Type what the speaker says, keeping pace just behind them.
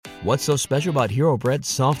What's so special about Hero Bread's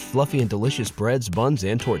soft, fluffy, and delicious breads, buns,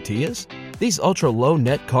 and tortillas? These ultra-low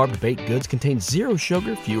net-carb baked goods contain zero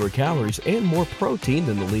sugar, fewer calories, and more protein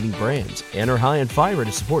than the leading brands, and are high in fiber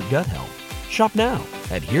to support gut health. Shop now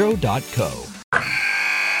at Hero.co.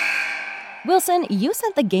 Wilson, you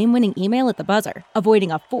sent the game-winning email at the buzzer,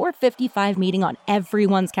 avoiding a 4:55 meeting on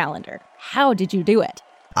everyone's calendar. How did you do it?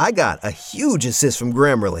 I got a huge assist from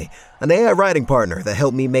Grammarly, an AI writing partner that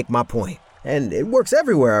helped me make my point. And it works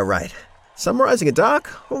everywhere I write. Summarizing a doc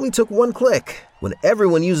only took one click. When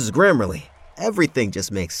everyone uses Grammarly, everything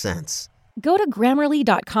just makes sense. Go to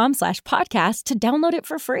Grammarly.com/podcast to download it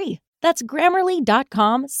for free. That's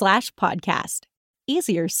Grammarly.com/podcast.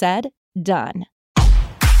 Easier said, done.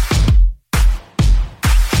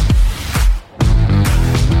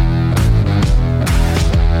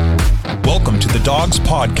 Welcome to the Dogs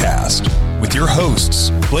Podcast with your hosts,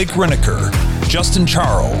 Blake Reneker, Justin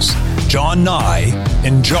Charles, John Nye,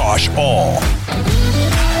 and Josh All.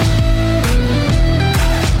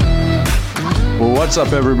 Well, what's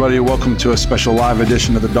up, everybody? Welcome to a special live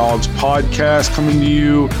edition of the Dogs Podcast, coming to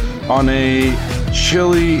you on a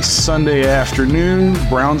chilly Sunday afternoon.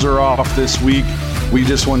 Browns are off this week. We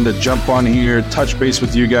just wanted to jump on here, touch base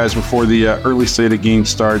with you guys before the early slate of game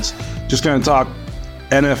starts. Just going to talk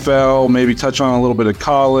NFL, maybe touch on a little bit of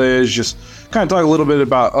college, just kind of talk a little bit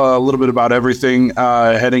about everything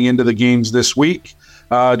heading into the games this week.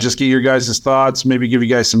 Just get your guys' thoughts, maybe give you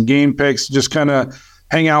guys some game picks, just kind of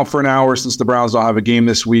hang out for an hour since the Browns don't have a game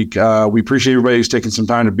this week. We appreciate everybody who's taking some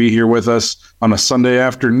time to be here with us on a Sunday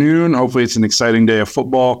afternoon. Hopefully it's an exciting day of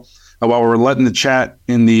football. While we're letting the chat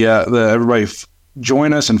in everybody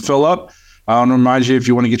join us and fill up, I want to remind you, if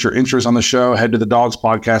you want to get your intros on the show, head to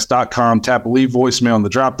thedogspodcast.com, tap leave voicemail in the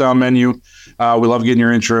drop-down menu. We love getting your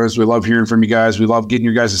intros. We love hearing from you guys. We love getting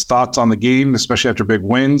your guys' thoughts on the game, especially after big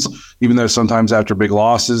wins, even though sometimes after big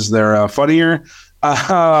losses, they're funnier.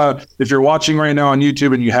 If you're watching right now on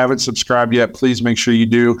YouTube and you haven't subscribed yet, please make sure you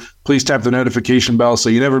do. Please tap the notification bell so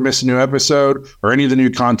you never miss a new episode or any of the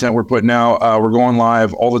new content we're putting out. We're going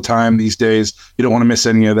live all the time these days. You don't want to miss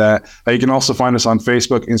any of that. You can also find us on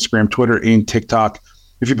Facebook, Instagram, Twitter, and TikTok.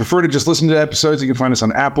 If you prefer to just listen to episodes, you can find us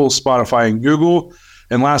on Apple, Spotify, and Google.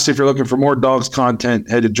 And lastly, if you're looking for more Dogs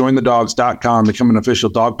content, head to jointhedogs.com, become an official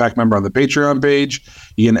Dog Pack member on the Patreon page.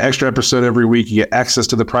 You get an extra episode every week. You get access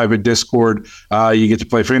to the private Discord. You get to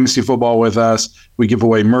play fantasy football with us. We give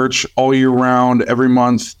away merch all year round, every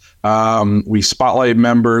month. We spotlight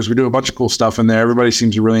members. We do a bunch of cool stuff in there. Everybody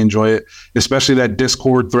seems to really enjoy it, especially that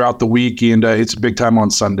Discord throughout the week. And it's a big time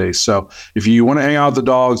on Sundays. So if you want to hang out with the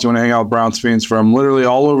Dogs, you want to hang out with Browns fans from literally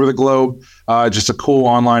all over the globe, just a cool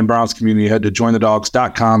online Browns community, head to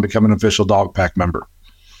jointhedogs.com, become an official Dog Pack member.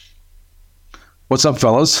 What's up,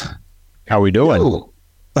 fellas? How we doing?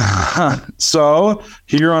 So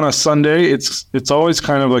here on a Sunday, it's always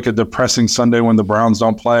kind of like a depressing Sunday when the Browns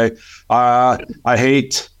don't play. I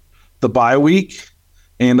hate the bye week,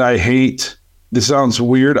 and I hate, this sounds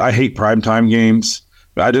weird, I hate primetime games.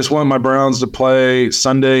 I just want my Browns to play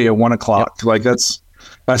Sunday at 1 o'clock. Yep. Like that's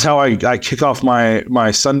how I kick off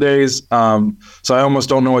my Sundays. So I almost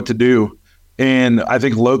don't know what to do. And I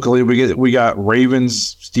think locally we got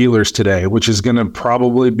Ravens Steelers today, which is going to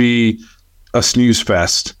probably be a snooze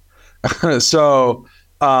fest. So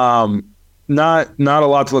not a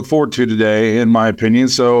lot to look forward to today, in my opinion.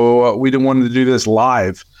 So we didn't want to do this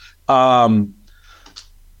live. I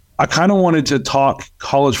kind of wanted to talk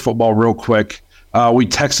college football real quick. We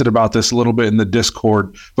texted about this a little bit in the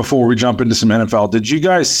Discord before we jump into some NFL. Did you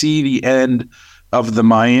guys see the end of the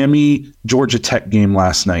Miami Georgia Tech game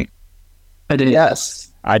last night? I did.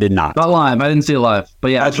 Yes. I did not. Not live. I didn't see it live.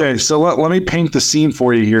 But yeah. Okay, so let me paint the scene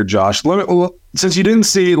for you here, Josh. Since you didn't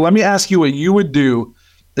see, let me ask you what you would do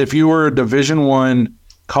if you were a Division I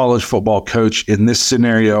college football coach in this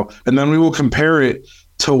scenario, and then we will compare it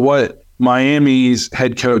to what Miami's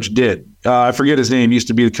head coach did. I forget his name. He used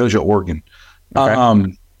to be the coach at Oregon.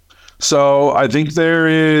 Okay. So I think there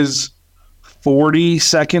is 40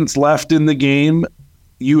 seconds left in the game.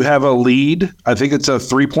 You have a lead. I think it's a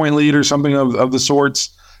 3-point lead or something of the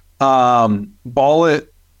sorts. Ball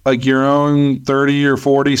it like your own 30 or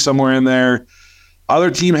 40, somewhere in there.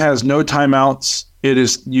 Other team has no timeouts.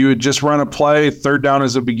 You would just run a play. Third down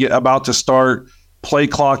is about to start. Play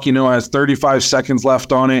clock, has 35 seconds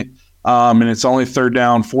left on it. And it's only third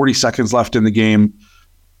down, 40 seconds left in the game.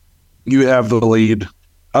 You have the lead.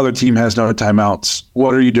 Other team has no timeouts.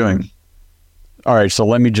 What are you doing? All right, so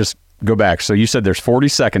let me just go back. So you said there's 40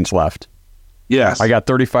 seconds left. Yes. I got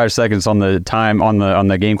 35 seconds on the time on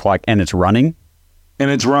the game clock, and it's running. And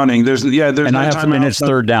it's running. There's and no I have timeout. and it's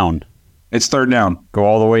third down. It's third down. Go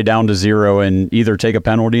all the way down to 0 and either take a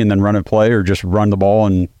penalty and then run a play, or just run the ball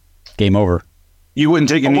and game over. You wouldn't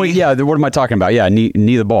take a knee? Wait, yeah, what am I talking about? Yeah, knee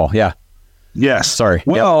the ball. Yeah. Yes. Sorry.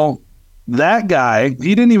 Well, that guy,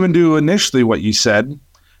 he didn't even do initially what you said.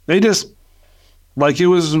 They just, like it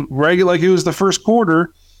was regular, like it was the first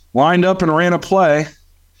quarter, lined up and ran a play.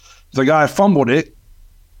 The guy fumbled it.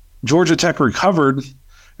 Georgia Tech recovered,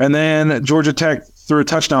 and then Georgia Tech threw a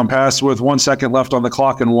touchdown pass with 1 second left on the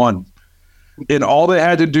clock and won. And all they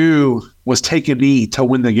had to do was take a knee to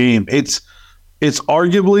win the game. It's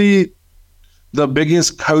arguably the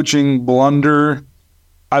biggest coaching blunder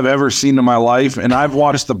I've ever seen in my life, and I've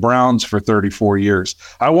watched the Browns for 34 years.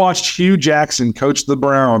 I watched Hugh Jackson coach the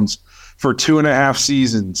Browns for 2.5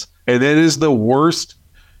 seasons, and it is the worst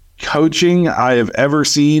coaching I have ever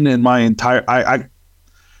seen in my entire.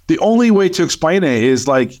 The only way to explain it is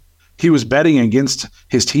like he was betting against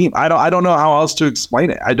his team. I don't know how else to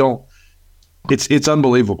explain it. It's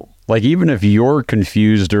unbelievable. Like, even if you're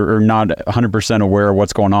confused or not 100% aware of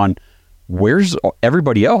what's going on, where's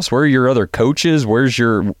everybody else? Where are your other coaches? Where's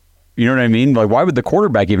your, you know what I mean? Like, why would the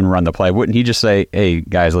quarterback even run the play? Wouldn't he just say, "Hey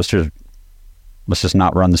guys, let's just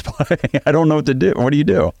not run this play"? I don't know what to do. What do you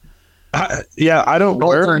do? I don't.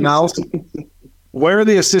 Where are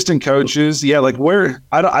the assistant coaches? Yeah, like where?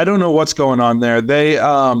 I don't know what's going on there. They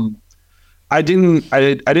I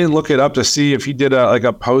didn't look it up to see if he did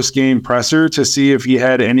a post game presser to see if he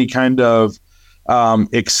had any kind of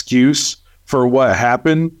excuse for what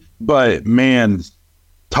happened. But man,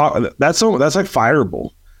 that's like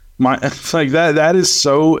fireable. It's like that is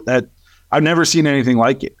so that I've never seen anything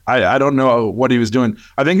like it. I don't know what he was doing.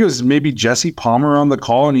 I think it was maybe Jesse Palmer on the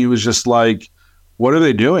call, and he was just like, "What are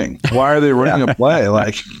they doing? Why are they running a play?"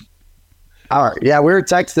 Like, all right, yeah, we were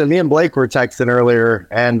texting. Me and Blake were texting earlier,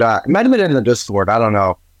 and it might have been in the Discord. I don't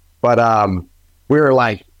know, but we were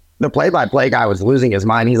like, the play-by-play guy was losing his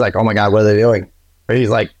mind. He's like, "Oh my god, what are they doing?" And he's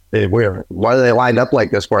like, "Why are they lined up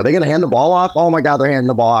like this for? Are they going to hand the ball off? Oh my god, they're handing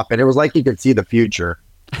the ball off!" And it was like he could see the future.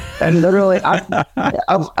 And literally,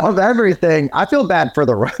 of everything, I feel bad for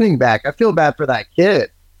the running back. I feel bad for that kid.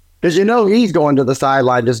 Because he's going to the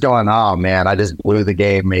sideline just going, "Oh, man, I just blew the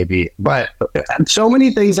game maybe." But so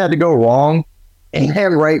many things had to go wrong and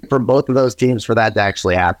right for both of those teams for that to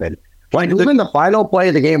actually happen. Like, even the final play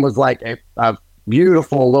of the game was like a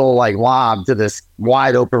beautiful little like lob to this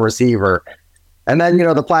wide open receiver. And then,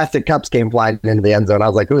 the plastic cups came flying into the end zone. I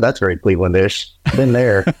was like, "Ooh, that's very Cleveland-ish." Been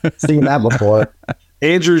there. Seen that before.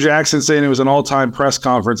 Andrew Jackson saying it was an all-time press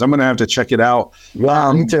conference. I'm going to have to check it out.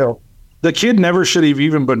 Yeah, me too. The kid never should have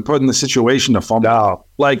even been put in the situation to fumble. No.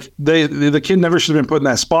 Like, the kid never should have been put in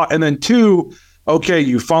that spot. And then 2, okay,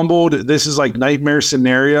 you fumbled. This is like nightmare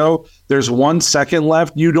scenario. There's 1 second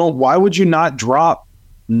left. Why would you not drop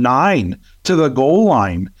 9 to the goal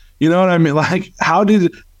line? You know what I mean? Like,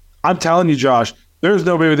 I'm telling you, Josh, there's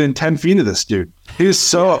nobody within 10 feet of this dude. He's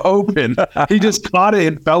so open. He just caught it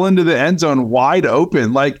and fell into the end zone wide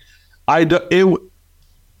open. Like, I've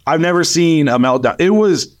never seen a meltdown. It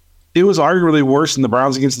was arguably worse than the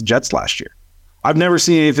Browns against the Jets last year. I've never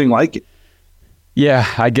seen anything like it. Yeah,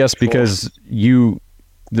 I guess because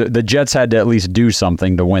the Jets had to at least do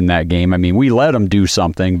something to win that game. I mean, we let them do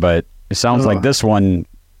something, but it sounds like this one,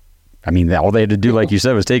 I mean, all they had to do, like you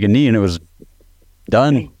said, was take a knee and it was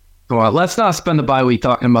done. Well, let's not spend the bye week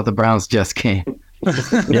talking about the Browns-Jets game.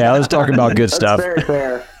 Yeah, let's talk about good stuff. That's very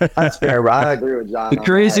fair. That's fair. I agree with John. The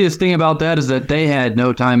craziest thing about that is that they had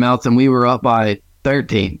no timeouts and we were up by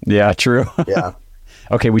 13. Yeah, true. Yeah.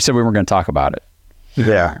 Okay, we said we weren't going to talk about it.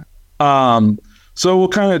 Yeah. So we'll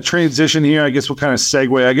kind of transition here. I guess we'll kind of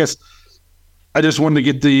segue. I guess I just wanted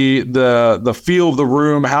to get the feel of the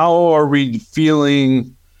room. How are we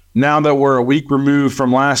feeling now that we're a week removed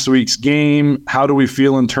from last week's game? How do we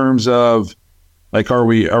feel in terms of, like, are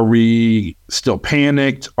we still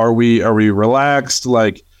panicked? Are we relaxed?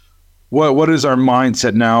 Like, what is our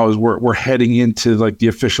mindset now as we're heading into like the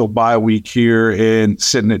official bye week here and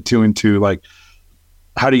sitting at 2-2? Like,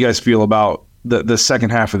 how do you guys feel about the second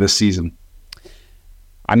half of this season?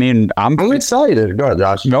 I mean, I'm excited. Go ahead,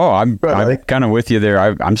 Josh. No, I'm kind of with you there.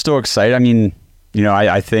 I'm still excited. I mean,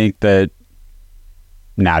 I think that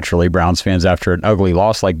naturally Browns fans, after an ugly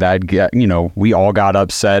loss like that, we all got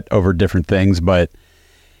upset over different things, but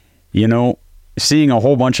seeing a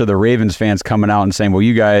whole bunch of the Ravens fans coming out and saying, "Well,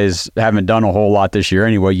 you guys haven't done a whole lot this year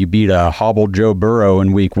anyway. You beat a hobbled Joe Burrow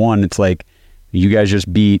in week 1." It's like, you guys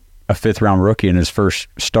just beat a 5th-round rookie in his first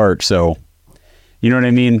start. So, you know what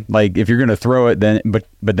I mean? Like, if you're going to throw it, then but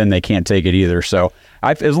then they can't take it either. So,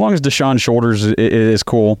 as long as Deshaun shoulders is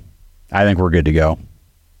cool, I think we're good to go.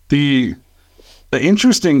 the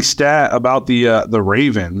interesting stat about the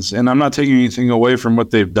Ravens, and I'm not taking anything away from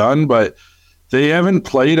what they've done, but they haven't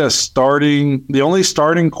played the only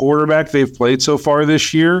starting quarterback they've played so far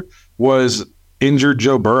this year was injured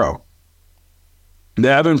Joe Burrow. They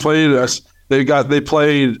haven't played us. They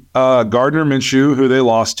played Gardner Minshew, who they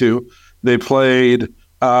lost to. They played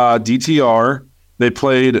DTR. They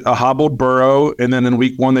played a hobbled Burrow, and then in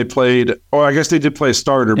week 1 they played. Oh, I guess they did play a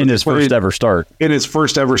starter in his first ever start. In his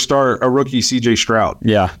first ever start, a rookie CJ Stroud.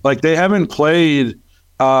 Yeah, like they haven't played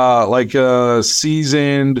like a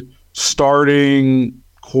seasoned starting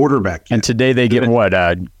quarterback yet. And today they get what?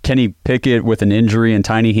 Kenny Pickett with an injury and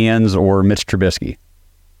tiny hands, or Mitch Trubisky.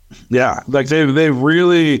 Yeah, like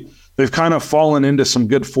they've kind of fallen into some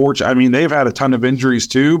good fortune. I mean, they've had a ton of injuries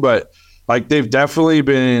too, but like they've definitely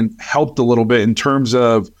been helped a little bit in terms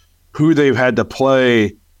of who they've had to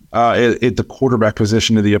play at the quarterback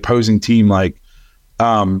position of the opposing team. Like,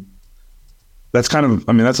 that's kind of,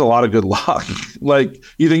 I mean, that's a lot of good luck. Like,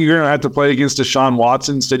 you think you're going to have to play against Deshaun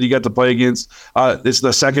Watson? Instead, you got to play against, it's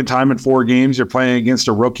the second time in 4 games you're playing against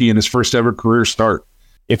a rookie in his first ever career start.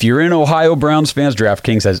 If you're in Ohio, Browns fans,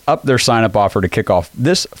 DraftKings has upped their sign-up offer to kick off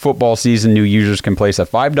this football season. New users can place a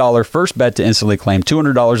 $5 first bet to instantly claim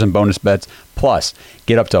 $200 in bonus bets, plus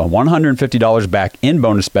get up to $150 back in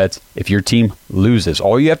bonus bets if your team loses.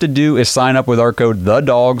 All you have to do is sign up with our code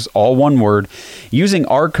THEDOGS, all one word. Using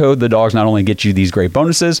our code, THEDOGS, not only gets you these great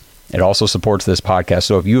bonuses, it also supports this podcast.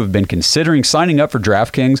 So if you have been considering signing up for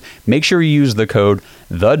DraftKings, make sure you use the code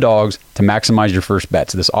THEDOGS to maximize your first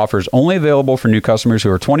bets. This offer is only available for new customers who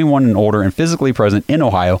are 21 and older and physically present in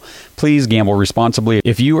Ohio. Please gamble responsibly.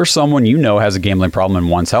 If you or someone you know has a gambling problem and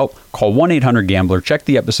wants help, call 1-800-GAMBLER. Check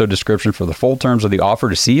the episode description for the full terms of the offer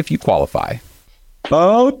to see if you qualify.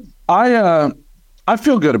 Oh, I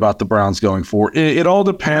feel good about the Browns going forward. It all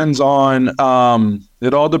depends on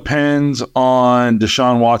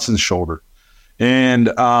Deshaun Watson's shoulder,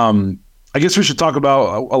 and I guess we should talk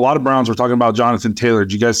about a lot of Browns. We're talking about Jonathan Taylor.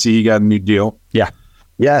 Did you guys see he got a new deal? Yeah,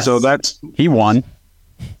 yes. So he won.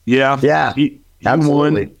 Yeah, he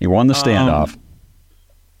absolutely. won. He won the standoff.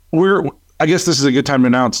 I guess this is a good time to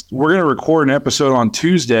announce we're going to record an episode on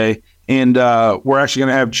Tuesday. And we're actually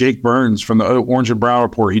going to have Jake Burns from the Orange and Brown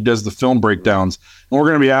Report. He does the film breakdowns. And we're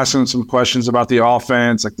going to be asking some questions about the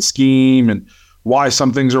offense, like the scheme and why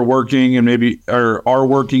some things are working and maybe are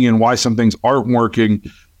working and why some things aren't working.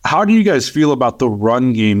 How do you guys feel about the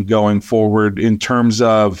run game going forward in terms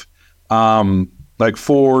of like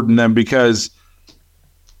Ford and them? Because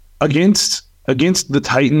against the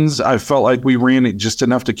Titans, I felt like we ran it just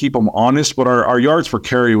enough to keep them honest, but our yards per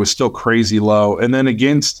carry was still crazy low. And then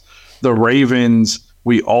against the Ravens,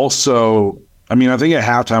 we also, I mean, I think at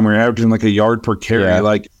halftime we were averaging like a yard per carry. Yeah.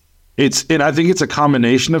 Like and I think it's a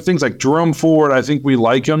combination of things. Like Jerome Ford, I think we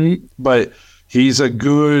like him, but he's a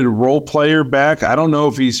good role player back. I don't know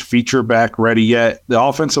if he's feature back ready yet. The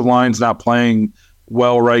offensive line's not playing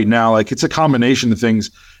well right now. Like it's a combination of things.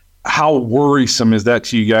 How worrisome is that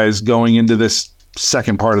to you guys going into this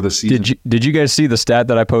second part of the season? Did you guys see the stat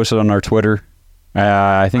that I posted on our Twitter?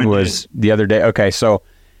 I think it was the other day. Okay, so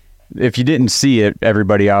if you didn't see it,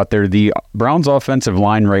 everybody out there, the Browns offensive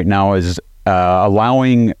line right now is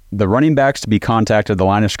allowing the running backs to be contacted at the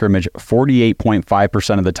line of scrimmage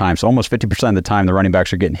 48.5% of the time. So almost 50% of the time the running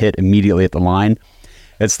backs are getting hit immediately at the line.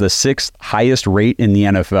 It's the 6th highest rate in the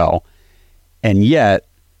NFL. And yet,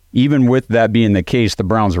 even with that being the case, the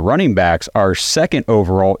Browns running backs are 2nd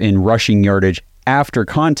overall in rushing yardage after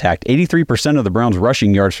contact. 83% of the Browns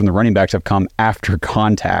rushing yards from the running backs have come after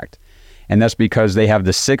contact. And that's because they have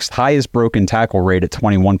the 6th highest broken tackle rate at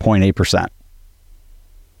 21.8%.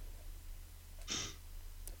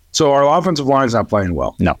 So our offensive line is not playing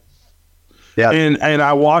well. No. Yeah. And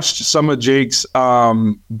I watched some of Jake's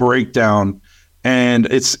breakdown, and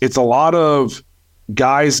it's a lot of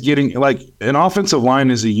guys getting, like, an offensive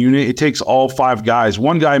line is a unit. It takes all 5 guys.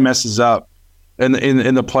 One guy messes up and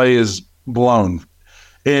the play is blown.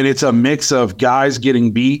 And it's a mix of guys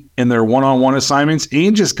getting beat in their one-on-one assignments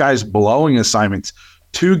and just guys blowing assignments.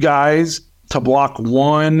 2 guys to block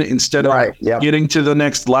one instead of getting to the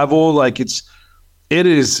next level. Like it's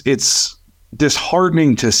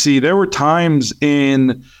disheartening to see. There were times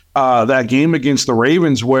in that game against the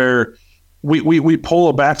Ravens where we pull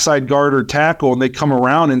a backside guard or tackle and they come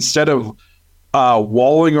around instead of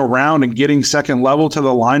walling around and getting second level to the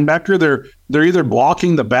linebacker. They're either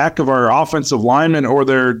blocking the back of our offensive lineman or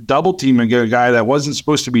they're double teaming a guy that wasn't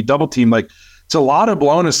supposed to be double teamed. Like it's a lot of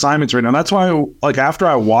blown assignments right now. That's why, like, after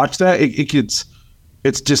I watch that,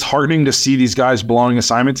 it's disheartening to see these guys blowing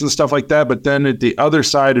assignments and stuff like that. But then at the other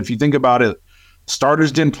side, if you think about it,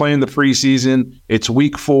 starters didn't play in the preseason. It's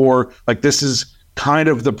week 4. Like this is kind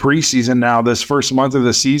of the preseason now, this first month of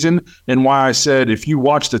the season, and why I said if you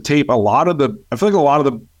watch the tape, I feel like a lot of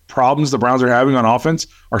the problems the Browns are having on offense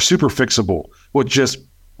are super fixable with just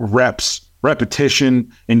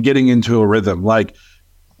repetition, and getting into a rhythm. Like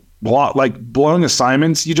blowing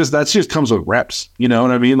assignments, that just comes with reps. You know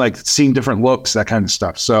what I mean? Like seeing different looks, that kind of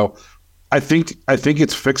stuff. So I think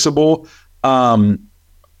it's fixable.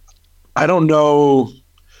 I don't know.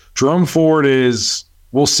 Jerome Ford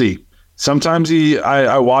we'll see. Sometimes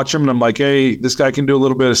I watch him and I'm like, hey, this guy can do a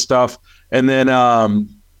little bit of stuff. And then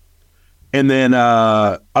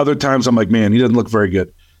other times I'm like, man, he doesn't look very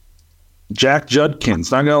good. Jack Judkins,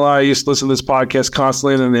 not gonna lie, I used to listen to this podcast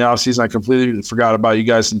constantly, and in the offseason I completely forgot about you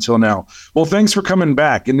guys until now. Well, thanks for coming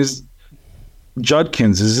back. And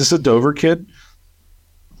Judkins, is this a Dover kid?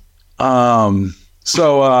 So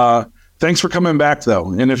thanks for coming back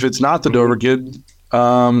though. And if it's not the Dover kid,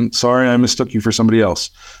 sorry, I mistook you for somebody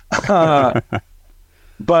else. But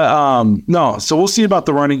no, so we'll see about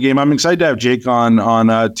the running game. I'm excited to have Jake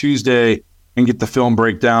on Tuesday and get the film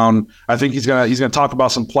breakdown. I think he's gonna talk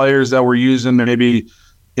about some players that we're using maybe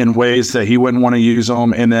in ways that he wouldn't want to use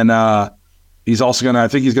them, and then he's also gonna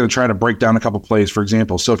try to break down a couple plays, for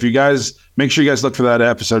example. So if you guys make sure you guys look for that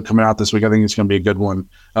episode coming out this week, I think it's gonna be a good one.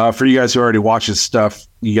 For you guys who already watch his stuff,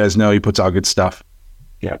 you guys know he puts out good stuff.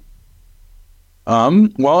 Yeah.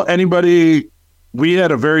 Well, we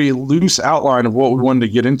had a very loose outline of what we wanted to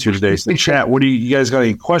get into today. So chat, you guys got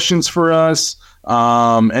any questions for us?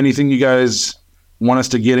 Anything you guys want us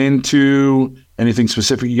to get into? Anything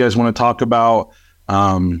specific you guys want to talk about?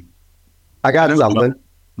 I got something.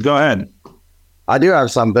 Go ahead. I do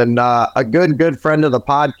have something. A good friend of the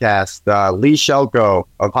podcast, Lee Shelko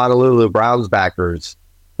of Honolulu Browns backers.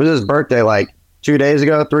 It was his birthday like 3 days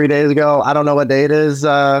ago. I don't know what day it is,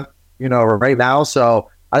 right now. So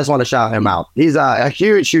I just want to shout him out. He's a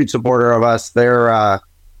huge supporter of us. They're,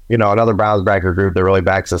 another Browns backer group that really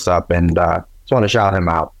backs us up, and just want to shout him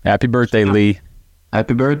out. Happy birthday, Lee.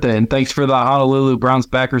 Happy birthday, and thanks for the Honolulu Browns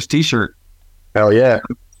backers t-shirt. Hell yeah.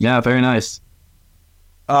 Yeah, very nice.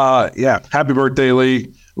 Yeah, happy birthday,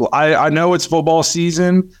 Lee. Well, I know it's football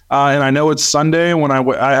season, and I know it's Sunday when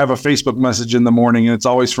I have a Facebook message in the morning, and it's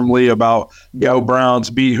always from Lee about go Browns,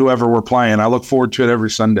 beat whoever we're playing. I look forward to it every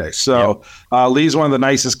Sunday. So Lee's one of the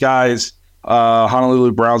nicest guys,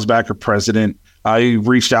 Honolulu Browns backer president. He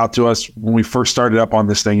reached out to us when we first started up on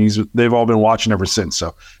this thing. They've all been watching ever since.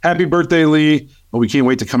 So happy birthday, Lee. We can't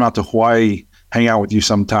wait to come out to Hawaii, hang out with you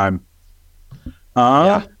sometime.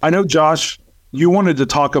 I know, Josh, you wanted to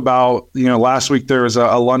talk about, last week there was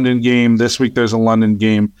a London game. This week there's a London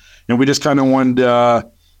game. And we just kind of wanted to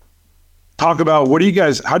talk about how do you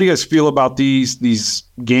guys feel about these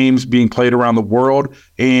games being played around the world?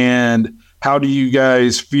 And how do you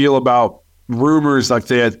guys feel about rumors like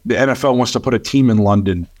the NFL wants to put a team in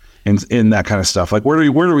London and in that kind of stuff? Like where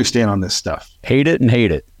do we stand on this stuff? Hate it and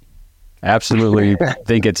hate it. Absolutely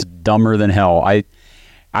think it's dumber than hell.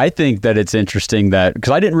 I think that it's interesting that,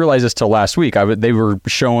 because I didn't realize this till last week. They were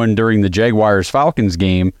showing during the Jaguars-Falcons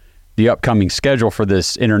game the upcoming schedule for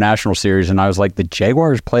this international series, and I was like, the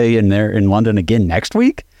Jaguars play in London again next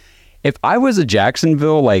week? If I was a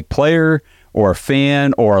Jacksonville player or a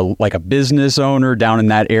fan or like a business owner down in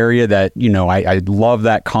that area that, I love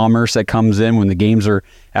that commerce that comes in when the games are,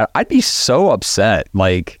 I'd be so upset.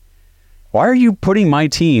 Like, why are you putting my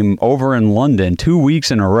team over in London 2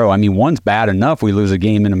 weeks in a row? I mean, one's bad enough. We lose a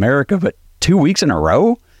game in America, but 2 weeks in a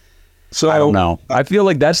row? So I don't know. I feel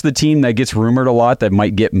like that's the team that gets rumored a lot that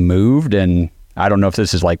might get moved, and I don't know if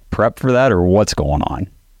this is prep for that or what's going on.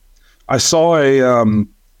 I saw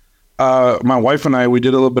my wife and I, we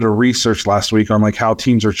did a little bit of research last week on how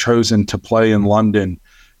teams are chosen to play in London.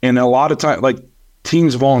 And a lot of time,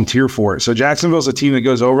 teams volunteer for it. So Jacksonville's a team that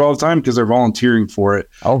goes over all the time because they're volunteering for it.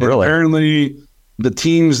 Oh, really? And apparently the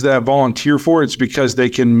teams that volunteer for it's because they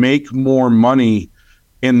can make more money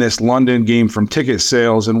in this London game from ticket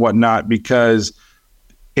sales and whatnot, because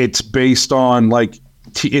it's based on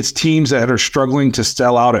it's teams that are struggling to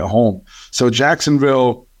sell out at home. So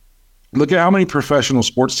Jacksonville, look at how many professional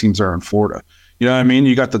sports teams are in Florida. You know what I mean?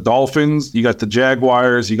 You got the Dolphins, you got the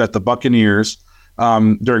Jaguars, you got the Buccaneers.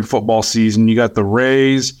 During football season, you got the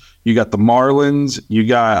Rays, you got the Marlins, you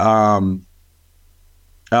got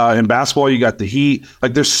in basketball, you got the Heat.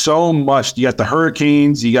 There's so much. You got the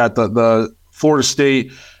Hurricanes, you got the Florida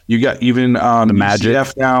State, you got even the Magic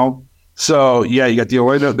UCF now. So yeah, you got the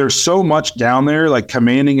Orlando. There's so much down there,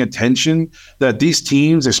 commanding attention, that these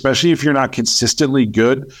teams, especially if you're not consistently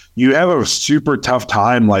good, you have a super tough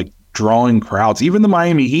time drawing crowds. Even the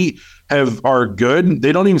Miami Heat are good.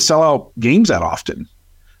 They don't even sell out games that often.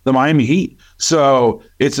 the Miami Heat. So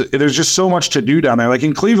there's just so much to do down there. Like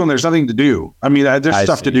in Cleveland, there's nothing to do. I mean, there's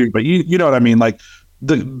stuff to do, but you know what I mean? Like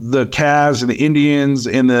the Cavs and the Indians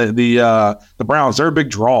and the Browns, they're a big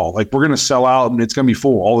draw. Like we're going to sell out and it's going to be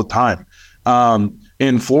full all the time.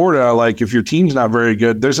 In Florida, like if your team's not very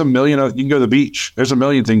good, there's you can go to the beach. There's a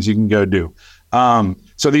million things you can go do.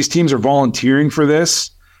 So these teams are volunteering for this.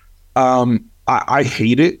 I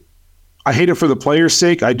hate it. I hate it for the players'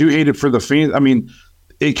 sake. I do hate it for the fans. I mean,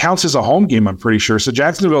 it counts as a home game, I'm pretty sure. So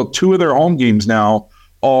Jacksonville, 2 of their home games now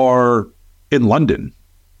are in London.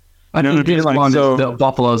 I know the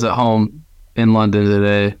Buffalo's at home in London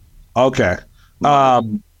today. Okay.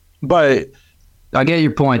 But I get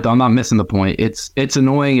your point, though. I'm not missing the point. It's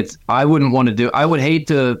annoying. I wouldn't want to do. I would hate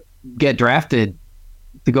to get drafted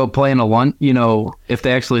to go play in if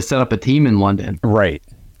they actually set up a team in London. Right.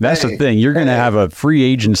 That's the thing. You're going to have a free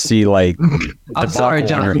agency like. I'm sorry,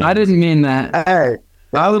 Jonathan. I didn't mean that. Hey,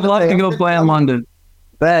 I would love to go play in London.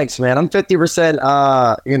 Thanks, man. I'm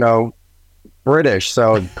 50%, British.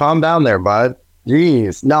 So calm down there, bud.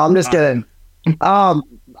 Jeez. No, I'm just kidding.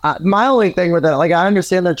 My only thing with that, like, I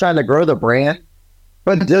understand they're trying to grow the brand,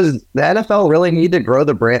 but does the NFL really need to grow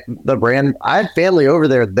the brand? I had family over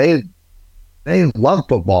there. They love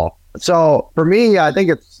football. So for me, I think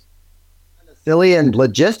it's silly, and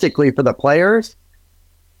logistically for the players,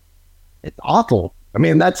 it's awful. I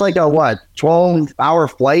mean, that's like a 12-hour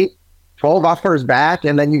flight, 12 hours back,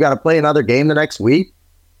 and then you got to play another game the next week.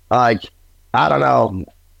 Like, I don't know,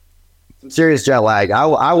 some serious jet lag.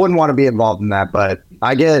 I wouldn't want to be involved in that, but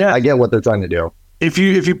I get what they're trying to do. If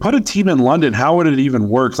you put a team in London, how would it even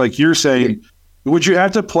work? Like you're saying, would you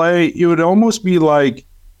have to play? It would almost be like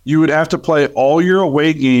you would have to play all your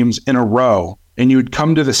away games in a row, and you would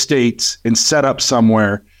come to the States and set up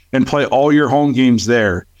somewhere and play all your home games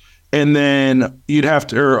there. And then you'd have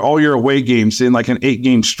to, or all your away games in like an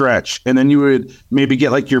 8-game stretch. And then you would maybe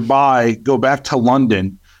get like your bye, go back to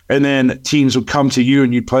London, and then teams would come to you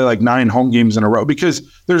and you'd play like 9 home games in a row, because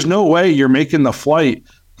there's no way you're making the flight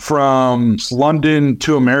from London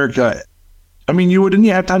to America. I mean, you wouldn't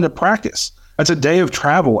have time to practice. That's a day of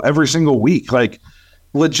travel every single week. Like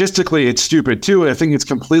logistically, it's stupid too. I think it's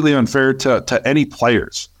completely unfair to any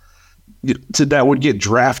players that would get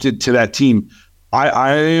drafted to that team.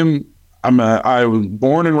 I was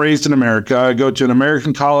born and raised in America. I go to an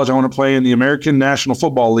American college. I want to play in the American National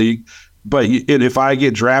Football League. But if I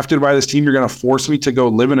get drafted by this team, you're going to force me to go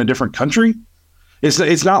live in a different country?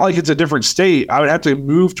 It's not like it's a different state. I would have to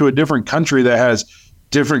move to a different country that has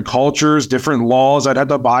different cultures, different laws. I'd have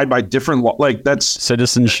to abide by different like that's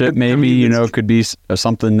citizenship. Maybe could be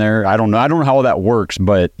something there. I don't know. I don't know how that works,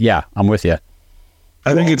 but yeah, I'm with you.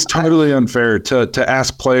 I think it's totally unfair to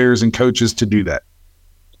ask players and coaches to do that.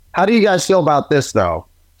 How do you guys feel about this, though?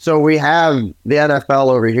 So we have the NFL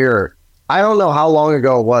over here. I don't know how long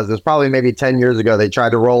ago it was. It was probably maybe 10 years ago. They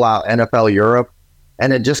tried to roll out NFL Europe,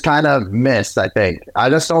 and it just kind of missed, I think. I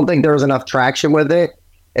just don't think there was enough traction with it.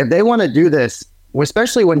 If they want to do this,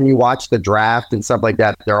 especially when you watch the draft and stuff like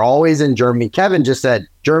that, they're always in Germany. Kevin just said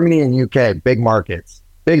Germany and UK, big markets,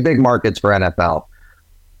 big markets for NFL.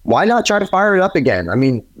 Why not try to fire it up again? I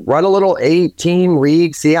mean, run a little 8-team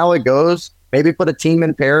league, see how it goes. Maybe put a team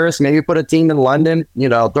in Paris, maybe put a team in London,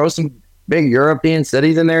 throw some big European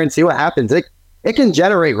cities in there and see what happens. It can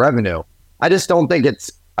generate revenue. I just don't think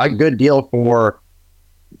it's a good deal for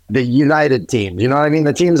the United teams. You know what I mean?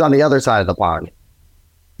 The teams on the other side of the pond.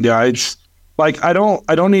 Yeah, it's like I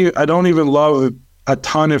don't even love a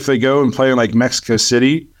ton if they go and play in like Mexico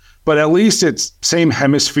City, but at least it's same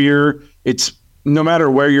hemisphere. It's no matter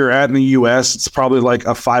where you're at in the U.S., it's probably like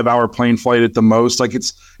a 5-hour plane flight at the most. Like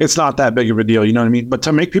it's not that big of a deal, you know what I mean? But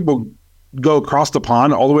to make people go across the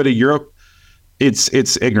pond all the way to Europe,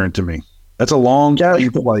 it's ignorant to me. That's a long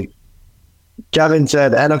flight. Kevin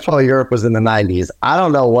said NFL Europe was in the 90s. I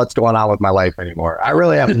don't know what's going on with my life anymore. I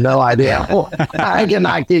really have no idea. I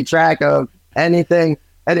cannot keep track of anything.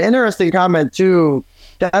 An interesting comment too.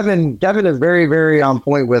 Kevin is very, very on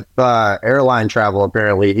point with airline travel.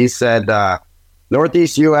 Apparently, he said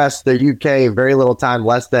Northeast U.S., the UK, very little time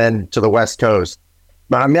less than to the West Coast.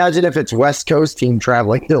 But imagine if it's West Coast team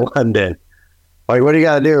traveling to London. Like, what do you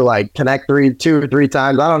got to do? Like, connect 2 or 3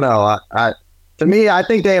 times? I don't know. To me, I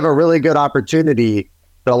think they have a really good opportunity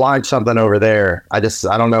to launch something over there. I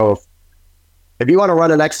don't know if you want to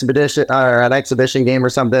run an exhibition or an exhibition game or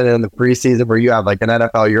something in the preseason where you have like an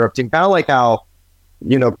NFL Europe team, kind of like how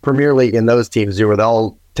Premier League and those teams do, where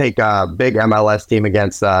they'll take a big MLS team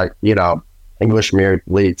against English Premier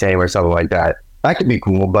League team or something like that. That could be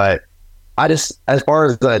cool, but as far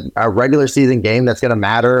as a regular season game that's going to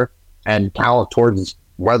matter and count towards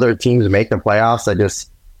whether teams make the playoffs,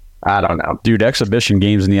 I don't know. Dude, exhibition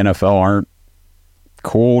games in the NFL aren't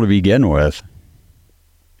cool to begin with.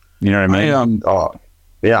 You know what I mean?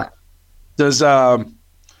 Yeah.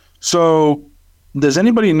 Does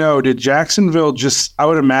anybody know, did Jacksonville I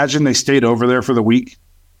would imagine they stayed over there for the week?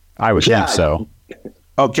 I would think so.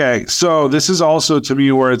 Okay, so this is also to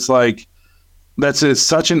me where it's like, it's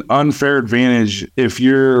such an unfair advantage if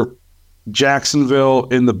you're Jacksonville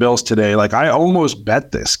in the Bills today. Like, I almost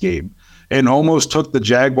bet this game and almost took the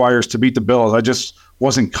Jaguars to beat the Bills. I just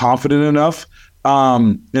wasn't confident enough.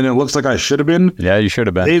 And it looks like I should have been. Yeah, you should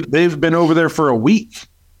have been. They've been over there for a week,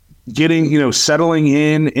 getting, settling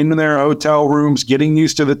in their hotel rooms, getting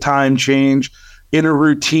used to the time change, in a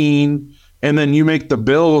routine. And then you make the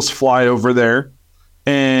Bills fly over there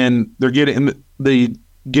and they're getting beat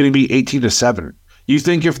 18-7. You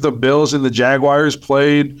think if the Bills and the Jaguars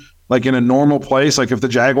played like in a normal place, like if the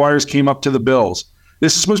Jaguars came up to the Bills,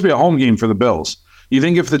 this is supposed to be a home game for the Bills. You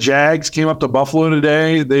think if the Jags came up to Buffalo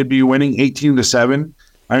today, they'd be winning 18-7?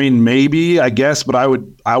 I mean, maybe, I guess, but I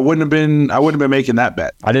wouldn't have been making that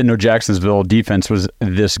bet. I didn't know Jacksonville defense was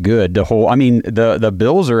this good. The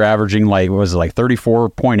Bills are averaging like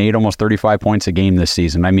 34.8, almost 35 points a game this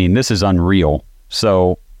season. I mean, this is unreal.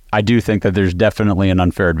 So I do think that there's definitely an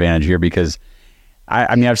unfair advantage here because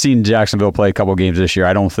I've seen Jacksonville play a couple games this year.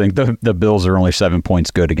 I don't think the Bills are only 7 points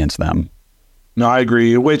good against them. No, I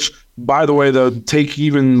agree. Which, by the way, though, take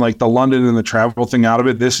even like the London and the travel thing out of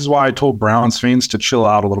it. This is why I told Browns fans to chill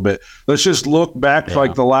out a little bit. Let's just look back to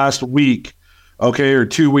like the last week, or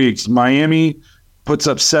 2 weeks. Miami puts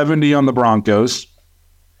up 70 on the Broncos.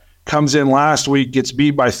 Comes in last week, gets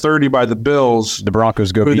beat by 30 by the Bills. The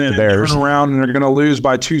Broncos go beat the Bears. Turn around and they're going to lose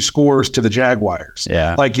by 2 scores to the Jaguars.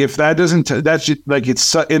 Yeah. Like if that doesn't, that's just, like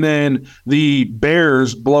it's, and then the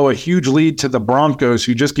Bears blow a huge lead to the Broncos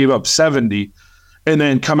who just gave up 70 and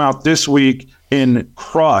then come out this week and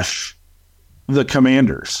crush the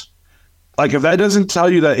Commanders. Like if that doesn't tell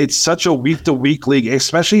you that it's such a week to week league,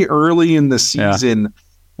 especially early in the season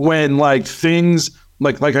when like things,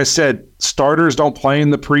 like I said, starters don't play in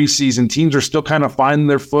the preseason. Teams are still kind of finding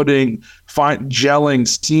their footing, gelling,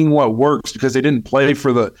 seeing what works because they didn't play in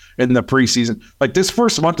the preseason. Like this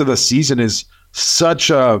first month of the season is such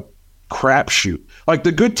a crapshoot. Like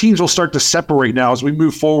the good teams will start to separate now as we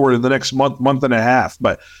move forward in the next month and a half.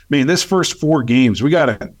 But I mean, this first 4 games, we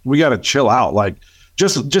gotta chill out. Like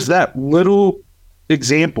just that little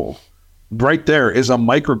example right there is a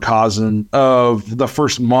microcosm of the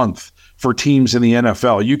first month for teams in the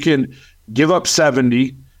NFL. You can give up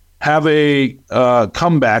 70, have a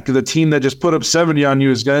comeback. The team that just put up 70 on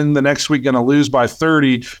you is going the next week going to lose by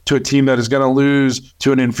 30 to a team that is going to lose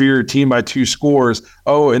to an inferior team by 2 scores.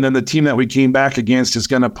 Oh, and then the team that we came back against is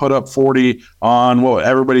going to put up 40 on what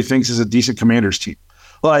everybody thinks is a decent Commanders team.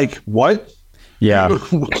 Like, what? Yeah.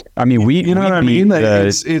 I mean, you know what I mean?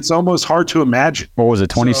 It's almost hard to imagine. What was it,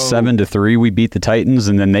 27-3? We beat the Titans,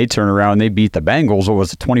 and then they turn around and they beat the Bengals. What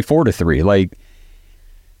was it, 24-3? Like,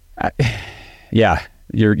 yeah,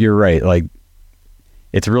 you're right. Like,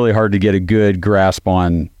 it's really hard to get a good grasp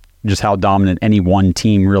on just how dominant any one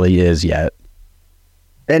team really is yet.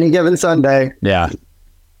 Any given Sunday. Yeah.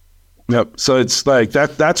 Yep. So it's like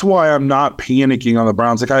that's why I'm not panicking on the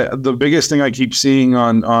Browns. Like the biggest thing I keep seeing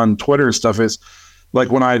on Twitter and stuff is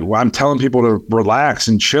like when I'm telling people to relax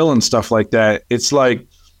and chill and stuff like that. It's like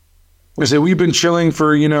I say we've been chilling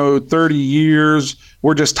for 30 years.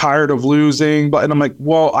 We're just tired of losing. And I'm like,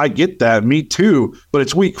 well, I get that. Me too. But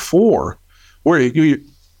it's week 4. What do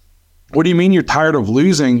you mean you're tired of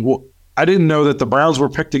losing? Well, I didn't know that the Browns were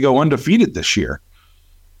picked to go undefeated this year.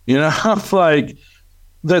 Like.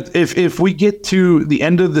 That if we get to the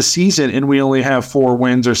end of the season and we only have 4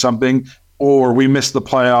 wins or something, or we miss the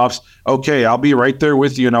playoffs, okay, I'll be right there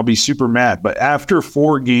with you and I'll be super mad. But after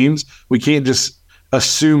 4 games, we can't just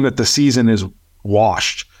assume that the season is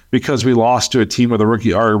washed because we lost to a team with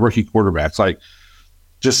rookie quarterbacks. Like,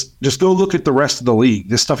 just go look at the rest of the league.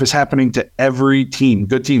 This stuff is happening to every team,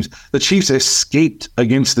 good teams. The Chiefs escaped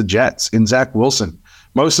against the Jets in Zach Wilson.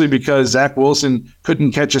 Mostly because Zach Wilson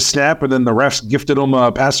couldn't catch a snap, and then the refs gifted him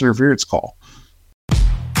a pass interference call.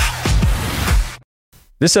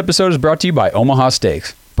 This episode is brought to you by Omaha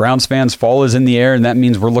Steaks. Browns fans, fall is in the air, and that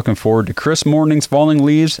means we're looking forward to crisp mornings, falling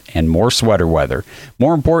leaves, and more sweater weather.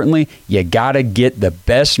 More importantly, you gotta get the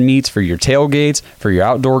best meats for your tailgates, for your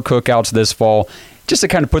outdoor cookouts this fall. Just to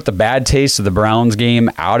kind of put the bad taste of the Browns game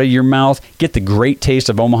out of your mouth, get the great taste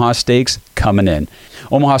of Omaha Steaks coming in.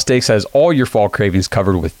 Omaha Steaks has all your fall cravings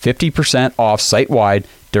covered with 50% off site-wide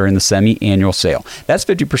during the semi-annual sale. That's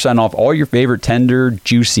 50% off all your favorite tender,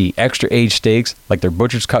 juicy, extra-aged steaks like their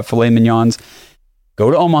butcher's cut filet mignons. Go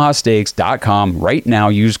to omahasteaks.com right now.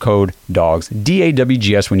 Use code DAWGS,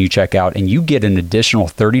 DAWGS, when you check out, and you get an additional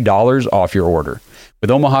 $30 off your order. With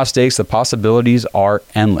Omaha Steaks, the possibilities are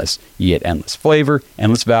endless. You get endless flavor,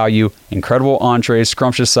 endless value, incredible entrees,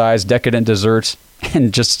 scrumptious size, decadent desserts,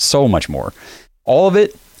 and just so much more. All of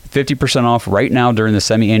it 50% off right now during the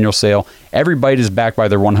semi-annual sale. Every bite is backed by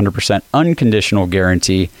their 100% unconditional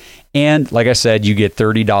guarantee. And like I said, you get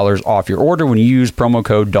 $30 off your order when you use promo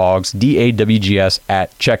code DAWGS, DAWGS,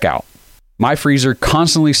 at checkout. My freezer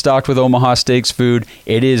constantly stocked with Omaha Steaks food.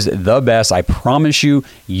 It is the best. I promise you,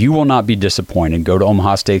 you will not be disappointed. Go to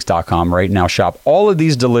omahasteaks.com right now. Shop all of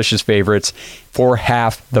these delicious favorites for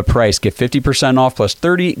half the price. Get 50% off plus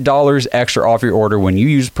 $30 extra off your order when you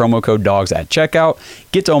use promo code DAWGS at checkout.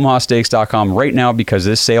 Get to omahasteaks.com right now because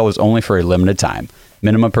this sale is only for a limited time.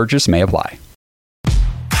 Minimum purchase may apply.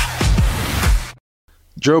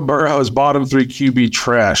 Joe Burrow's bottom 3 QB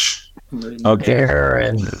trash. Okay.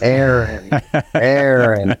 Aaron.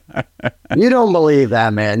 You don't believe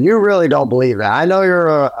that, man. You really don't believe that. I know you're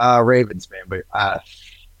a Ravens fan, but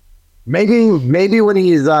maybe when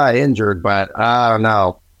he's injured, but I don't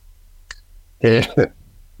know.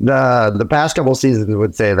 The past couple seasons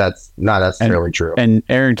would say that's not necessarily true. And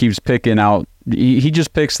Aaron keeps picking out. He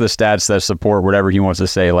just picks the stats that support whatever he wants to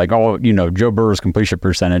say. Like, Joe Burrow's completion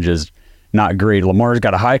percentage is not great. Lamar's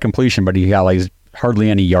got a high completion, but he got hardly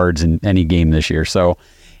any yards in any game this year. So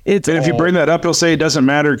it's. And if you bring that up, he'll say it doesn't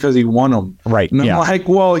matter because he won them. Right. And I'm like,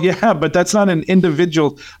 well, yeah, but that's not an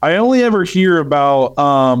individual. I only ever hear about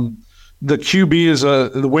the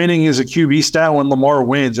QB the winning is a QB stat when Lamar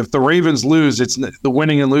wins. If the Ravens lose, it's the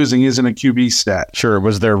winning and losing isn't a QB stat. Sure, it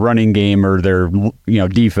was their running game or their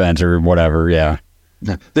defense or whatever. Yeah,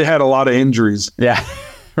 they had a lot of injuries. Yeah.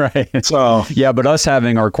 Right. So yeah, but us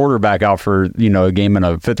having our quarterback out for a game and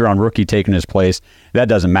a 5th round rookie taking his place, that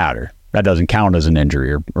doesn't matter. That doesn't count as an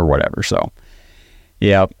injury or whatever. So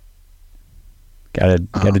yeah, got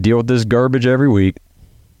to deal with this garbage every week.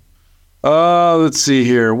 Let's see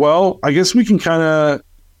here. Well, I guess we can kind of.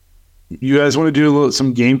 You guys want to do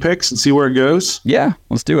some game picks and see where it goes? Yeah,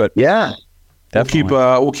 let's do it. Yeah, definitely.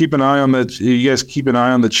 We'll keep an eye on the. You guys keep an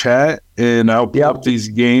eye on the chat, and I'll pull up these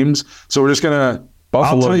games. So we're just gonna.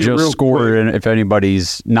 Buffalo just scored, and if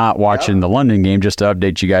anybody's not watching the London game, just to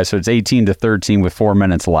update you guys, so it's 18-13 with 4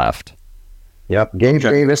 minutes left. Yep, Gabe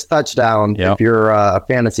Davis touchdown. Yep. If you're a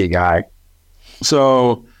fantasy guy.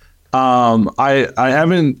 So, I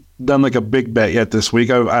haven't done like a big bet yet this week.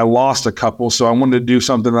 I lost a couple, so I wanted to do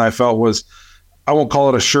something that I felt was, I won't call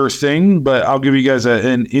it a sure thing, but I'll give you guys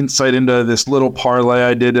an insight into this little parlay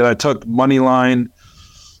I did. I took money line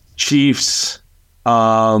Chiefs.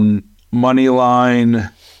 Money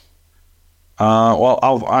line.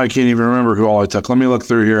 I can't even remember who all I took. Let me look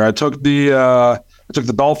through here. I took the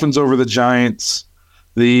Dolphins over the Giants,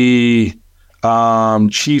 the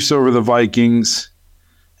Chiefs over the Vikings,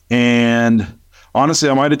 and honestly,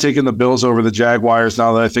 I might have taken the Bills over the Jaguars.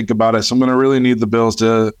 Now that I think about it, so I'm going to really need the Bills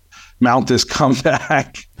to mount this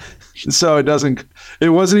comeback. So it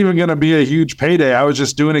wasn't even going to be a huge payday. I was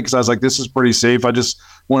just doing it because I was like, this is pretty safe. I just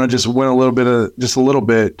want to win a little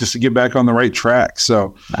bit just to get back on the right track.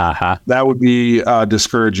 So that would be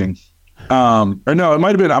discouraging. Or no, it might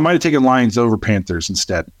have been, I might have taken Lions over Panthers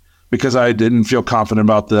instead because I didn't feel confident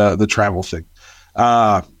about the travel thing.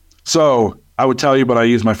 So I would tell you, but I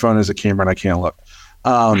use my phone as a camera and I can't look.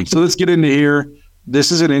 So let's get into here.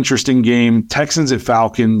 This is an interesting game. Texans at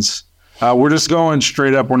Falcons. We're just going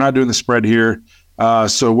straight up. We're not doing the spread here.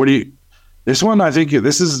 So what do you? This one, I think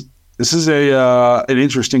this is an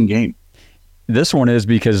interesting game. This one is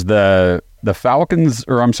because the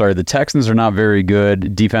Texans are not very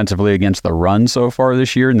good defensively against the run so far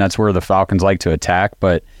this year, and that's where the Falcons like to attack.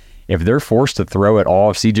 But if they're forced to throw it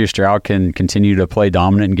all, if CJ Stroud can continue to play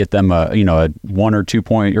dominant and get them a 1 or 2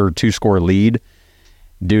 point or 2 score lead,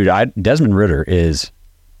 dude, Desmond Ridder is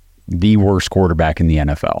the worst quarterback in the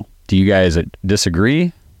NFL. Do you guys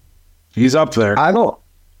disagree? He's up there. I've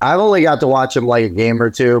only got to watch him like a game or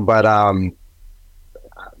two, but the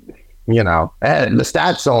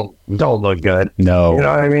stats don't look good. No, you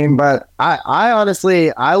know what I mean. But I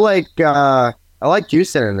honestly I like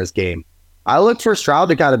Houston in this game. I look for Stroud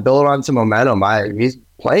to kind of build on some momentum. He's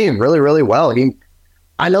playing really, really well.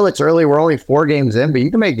 I know it's early. We're only 4 games in, but you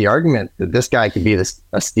can make the argument that this guy could be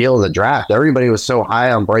a steal of the draft. Everybody was so high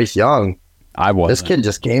on Bryce Young. I wasn't. This kid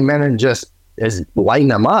just came in and just is lighting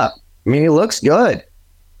them up. I mean, he looks good.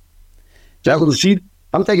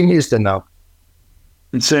 I'm taking Houston, though.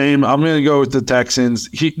 Same. I'm going to go with the Texans.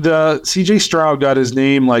 The CJ Stroud got his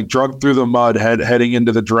name like drugged through the mud heading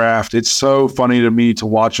into the draft. It's so funny to me to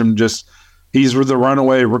watch him just He's the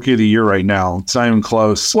runaway rookie of the year right now. It's not even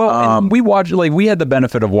close. Well, we had the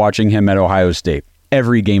benefit of watching him at Ohio State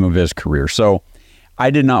every game of his career. So I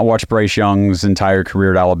did not watch Bryce Young's entire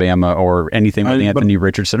career at Alabama or anything with Anthony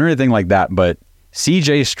Richardson or anything like that. But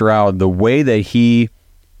C.J. Stroud, the way that he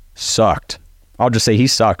sucked, I'll just say he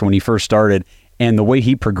sucked when he first started, and the way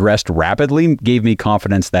he progressed rapidly gave me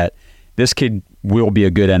confidence that this kid will be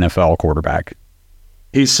a good NFL quarterback.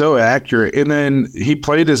 He's so accurate. And then he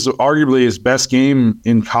played arguably his best game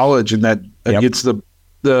in college in that against the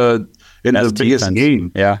biggest defense.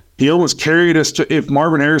 game. Yeah. He almost carried us to, if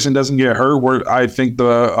Marvin Harrison doesn't get hurt, I think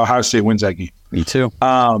the Ohio State wins that game. Me too.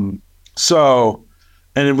 So,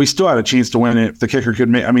 and then we still had a chance to win it if the kicker could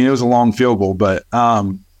make, I mean, it was a long field goal, but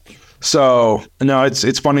so no,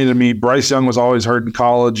 it's funny to me. Bryce Young was always hurt in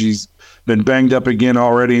college. He's been banged up again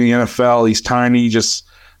already in the NFL. He's tiny,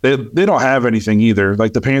 They don't have anything either.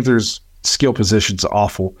 Like the Panthers' skill position's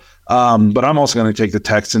awful. But I'm also going to take the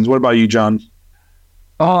Texans. What about you, John?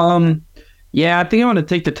 Yeah, I think I'm going to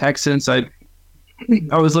take the Texans. I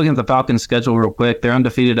was looking at the Falcons' schedule real quick. They're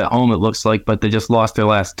undefeated at home, it looks like, but they just lost their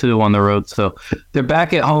last 2 on the road. So they're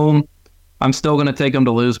back at home. I'm still going to take them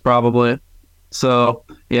to lose probably. So,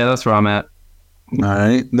 yeah, that's where I'm at. All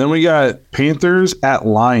right. Then we got Panthers at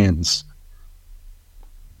Lions.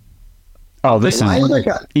 Oh, this is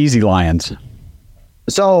easy Lions.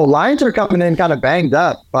 So Lions are coming in kind of banged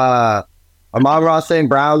up. Amon-Ra St.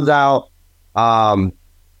 Brown's out. Mark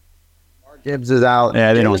Gibbs is out.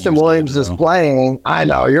 Yeah, Jameson Williams is playing. I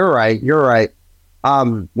know, you're right.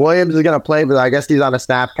 Williams is going to play, but I guess he's on a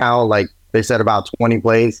snap count, like they said, about 20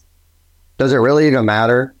 plays. Does it really even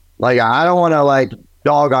matter? Like, I don't want to,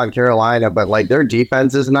 dog on Carolina, but, their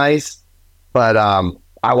defense is nice. But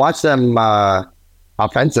I watched them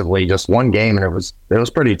offensively just one game, and it was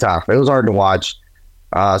pretty tough. It was hard to watch.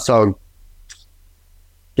 So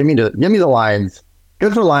give me the Lions.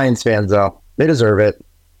 Good for Lions fans, though. They deserve it.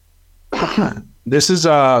 This is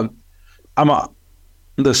the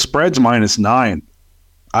spread's -9.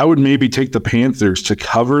 I would maybe take the Panthers to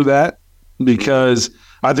cover that because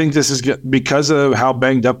I think this is because of how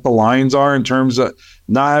banged up the Lions are in terms of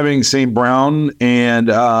not having St. Brown and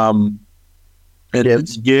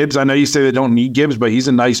Gibbs. I know you say they don't need Gibbs, but he's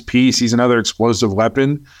a nice piece. He's another explosive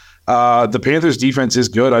weapon. The Panthers defense is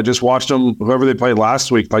good. I just watched them, whoever they played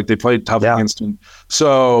last week, they played tough against them.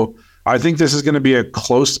 So I think this is going to be a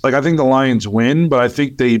close, I think the Lions win, but I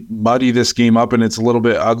think they muddy this game up and it's a little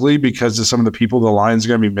bit ugly because of some of the people the Lions are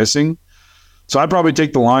going to be missing. So I'd probably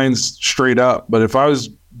take the Lions straight up, but if I was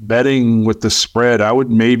betting with the spread, I would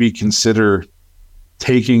maybe consider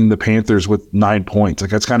taking the Panthers with 9 points.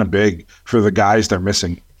 That's kind of big for the guys they're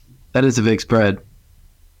missing. That is a big spread.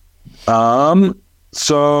 So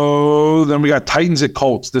then we got Titans at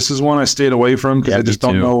Colts. This is one I stayed away from because I just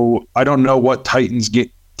don't know. I don't know what Titans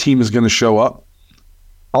team is going to show up.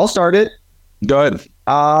 I'll start it. Go ahead.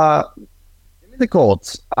 Give me the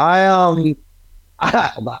Colts.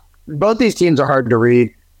 Both these teams are hard to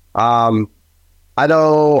read. I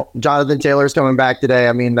know Jonathan Taylor's coming back today.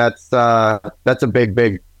 I mean, that's a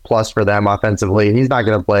big plus for them offensively. He's not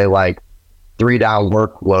going to play 3-down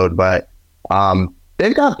workload, but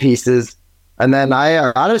they've got pieces. And then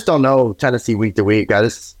I just don't know Tennessee week to week. I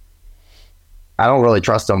don't really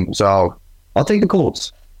trust them, so I'll take the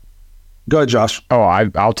Colts. Go ahead, Josh. Oh,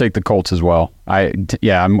 I'll take the Colts as well.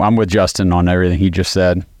 I'm with Justin on everything he just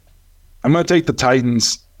said. I'm going to take the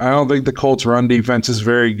Titans. I don't think the Colts' run defense is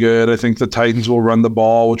very good. I think the Titans will run the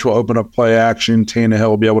ball, which will open up play action. Tannehill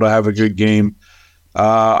will be able to have a good game.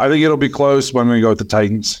 I think it'll be close, but I'm going to go with the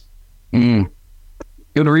Titans. Good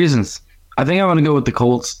reasons. I think I'm going to go with the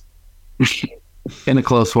Colts in a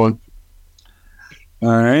close one.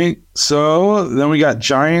 All right. So then we got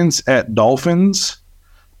Giants at Dolphins.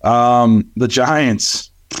 The Giants,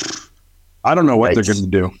 I don't know what they're going to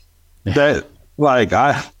do.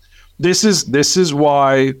 This is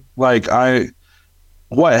why,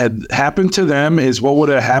 what had happened to them is what would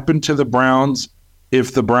have happened to the Browns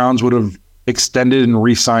if the Browns would have extended and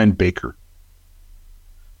re-signed Baker.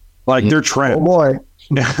 They're trapped. Oh boy.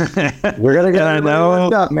 We're going to get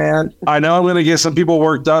worked up, man. I know I'm going to get some people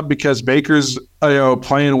worked up because Baker's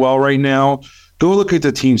playing well right now. Go look at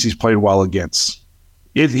the teams he's played well against.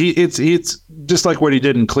 It's just like what he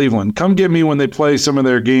did in Cleveland. Come get me when they play some of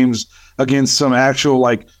their games against some actual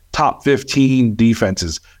top 15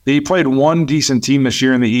 defenses. He played one decent team this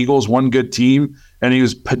year in the Eagles, one good team, and he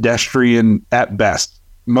was pedestrian at best.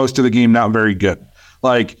 Most of the game not very good.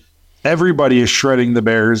 Everybody is shredding the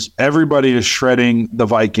Bears. Everybody is shredding the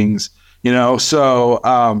Vikings. So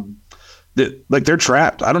they're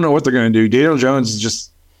trapped. I don't know what they're going to do. Daniel Jones is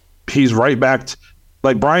he's right back.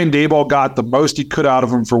 Like Brian Daboll got the most he could out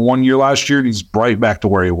of him for 1 year last year, and he's right back to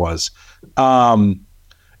where he was. And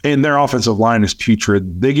their offensive line is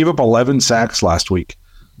putrid. They gave up 11 sacks last week.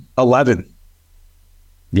 11.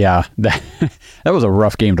 Yeah, that was a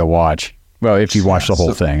rough game to watch. Well, if you watch the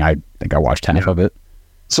whole thing, I think I watched half of it.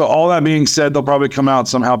 So all that being said, they'll probably come out and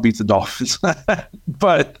somehow beat the Dolphins.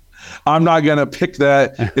 But I'm not going to pick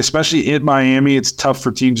that, especially in Miami. It's tough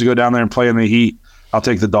for teams to go down there and play in the heat. I'll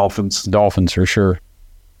take the Dolphins. Dolphins for sure.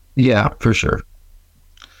 Yeah, for sure.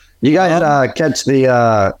 You guys catch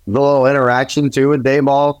the little interaction too with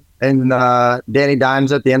Dayball and Danny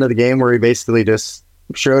Dimes at the end of the game where he basically just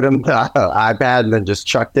showed him the iPad and then just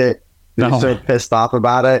chucked it. He's so pissed off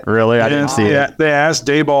about it. Really? I didn't see it. They asked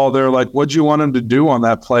Dayball, they're like, what'd you want him to do on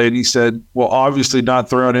that play? And he said, well, obviously not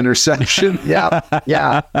throw an interception. Yeah.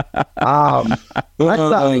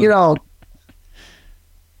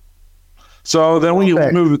 So then we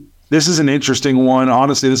move. This is an interesting one.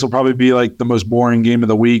 Honestly, this will probably be like the most boring game of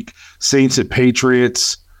the week. Saints at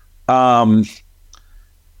Patriots.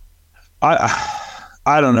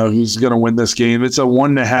 I don't know who's going to win this game. It's a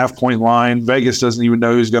 1.5 point line. Vegas doesn't even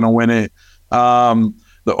know who's going to win it. The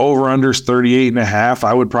over-under is 38.5.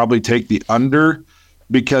 I would probably take the under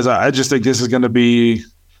because I just think this is going to be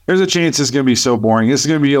 – there's a chance this is going to be so boring. This is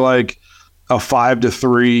going to be like a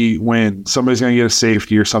 5-3 win. Somebody's going to get a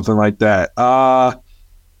safety or something like that. I'll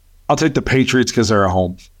take the Patriots because they're at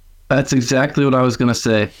home. That's exactly what I was going to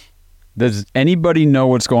say. Does anybody know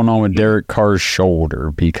what's going on with Derek Carr's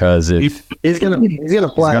shoulder? Because if he's gonna play. He's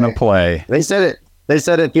gonna play. They said it. The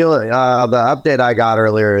update I got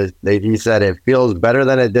earlier is he said it feels better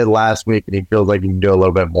than it did last week, and he feels like he can do a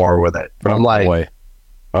little bit more with it. But I'm like,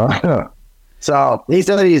 so he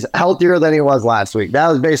said he's healthier than he was last week. That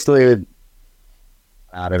was basically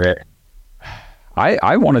out of it.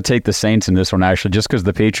 I want to take the Saints in this one, actually, just because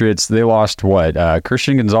the Patriots, they lost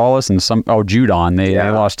Christian Gonzalez and Judon. They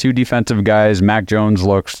lost 2 defensive guys. Mac Jones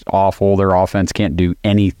looks awful. Their offense can't do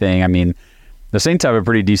anything. I mean, the Saints have a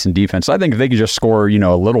pretty decent defense. I think if they could just score,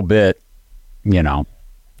 a little bit,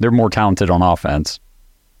 they're more talented on offense.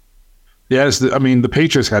 Yes, the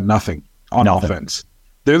Patriots had nothing on offense.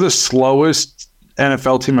 They're the slowest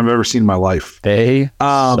NFL team I've ever seen in my life. They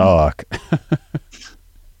suck.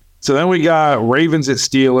 So then we got Ravens at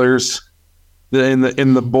Steelers.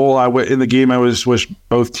 In the bowl, in the game, I wish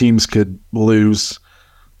both teams could lose.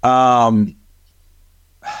 So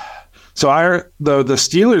the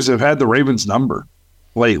Steelers have had the Ravens number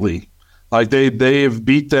lately. Like they have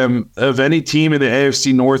beat them. Of any team in the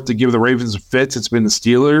AFC North to give the Ravens fits, it's been the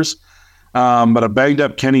Steelers. But a banged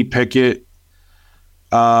up Kenny Pickett.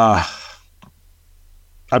 I'd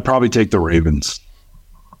probably take the Ravens.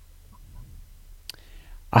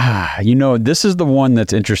 This is the one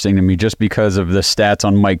that's interesting to me just because of the stats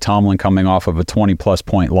on Mike Tomlin coming off of a 20-plus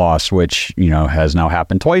point loss, which, has now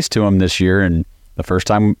happened twice to him this year. And the first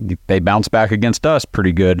time they bounced back against us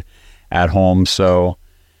pretty good at home. So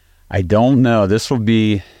I don't know. I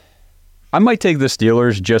might take the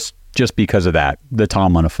Steelers just because of that, the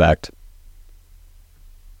Tomlin effect.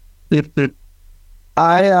 Just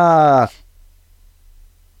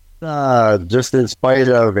in spite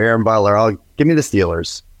of Aaron Butler, give me the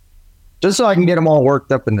Steelers, just so I can get them all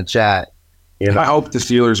worked up in the chat. I hope the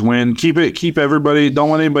Steelers win. Keep everybody.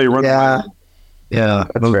 Don't let anybody run. Yeah.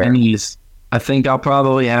 I think I'll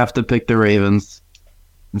probably have to pick the Ravens.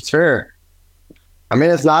 It's fair. I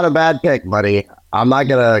mean, it's not a bad pick, buddy. I'm not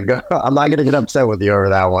gonna get upset with you over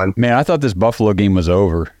that one. Man, I thought this Buffalo game was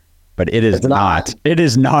over, but it is not. It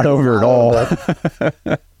is not over at all.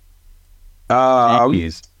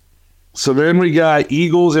 So then we got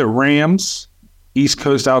Eagles at Rams, East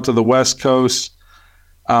Coast out to the West Coast.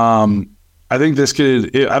 I think this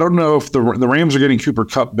could. I don't know if the Rams are getting Cooper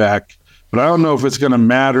Kupp back, but I don't know if it's going to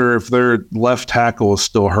matter if their left tackle is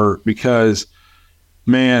still hurt because,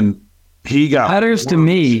 man, he got matters to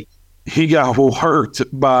me. He got hurt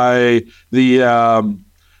by the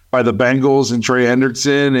Bengals and Trey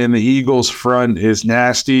Hendrickson, and the Eagles front is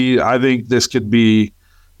nasty. I think this could be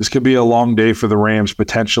a long day for the Rams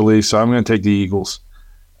potentially, so I'm going to take the Eagles.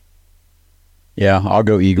 Yeah, I'll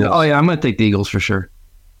go Eagles. Oh yeah, I'm going to take the Eagles for sure.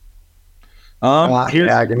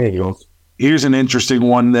 Give me Eagles. Here's an interesting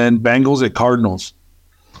one then. Bengals at Cardinals.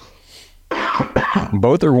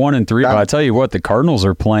 Both are 1-3, but I tell you what, the Cardinals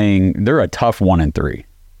are playing. They're a tough 1-3.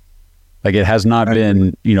 Like it has not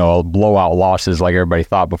been, blowout losses like everybody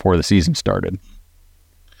thought before the season started.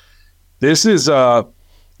 This is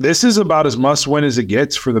about as must-win as it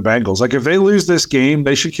gets for the Bengals. Like, if they lose this game,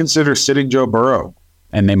 they should consider sitting Joe Burrow.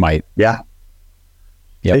 And they might. Yeah.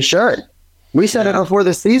 Yep. They should. We said it before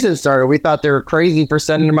the season started. We thought they were crazy for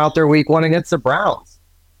sending them out there week 1 against the Browns.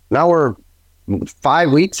 now we're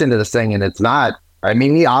 5 weeks into this thing, and it's not. I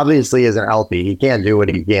mean, he obviously isn't healthy. He can't do what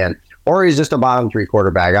he can. Or he's just a bottom 3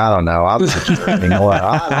 quarterback. I don't know. I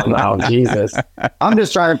don't know. Jesus. I'm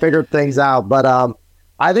just trying to figure things out. But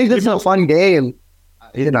I think this is a fun game.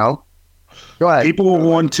 Go ahead. People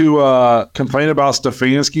want to complain about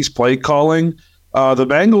Stefanski's play calling. The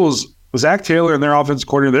Bengals, Zach Taylor and their offensive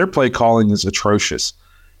coordinator, their play calling is atrocious.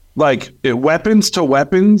 Like, weapons to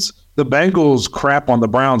weapons, the Bengals crap on the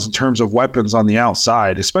Browns in terms of weapons on the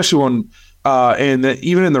outside, especially when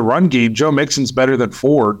even in the run game, Joe Mixon's better than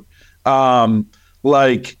Ford.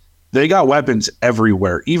 They got weapons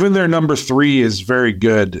everywhere. Even their number 3 is very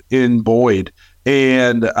good in Boyd,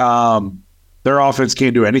 and their offense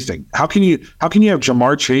can't do anything. How can you have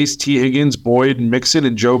Jamar Chase, T. Higgins, Boyd, Mixon,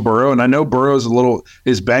 and Joe Burrow? And I know Burrow's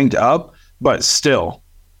is banged up, but still,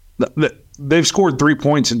 they've scored 3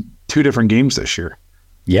 points in 2 different games this year.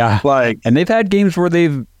 Yeah, and they've had games where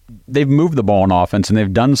they've moved the ball in offense and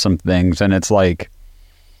they've done some things, and it's like.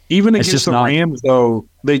 Even against the Rams, though,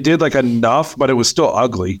 they did enough, but it was still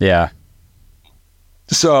ugly. Yeah.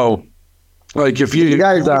 So, if you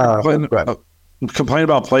guys complain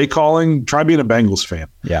about play calling, try being a Bengals fan.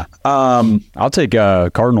 Yeah. I'll take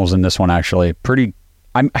Cardinals in this one, actually.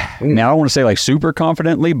 I don't want to say super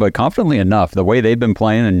confidently, but confidently enough. The way they've been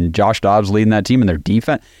playing and Josh Dobbs leading that team and their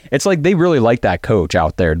defense, it's like they really like that coach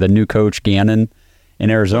out there, the new coach, Gannon. In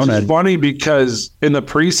Arizona. It's funny because in the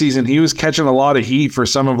preseason, he was catching a lot of heat for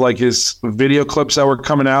some of his video clips that were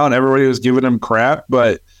coming out, and everybody was giving him crap,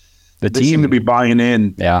 but they seem to be buying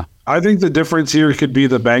in. Yeah. I think the difference here could be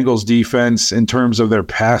the Bengals defense in terms of their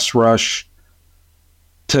pass rush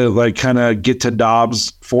to kind of get to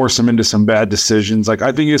Dobbs, force him into some bad decisions. I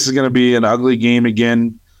think this is going to be an ugly game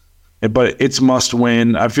again, but it's must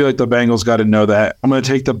win. I feel like the Bengals got to know that. I'm going to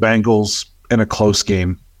take the Bengals in a close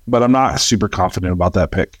game. But I'm not super confident about that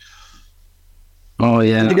pick. Oh,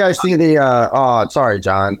 yeah. Did you guys see sorry,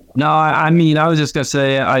 John. No, I mean, I was just going to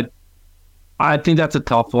say, I think that's a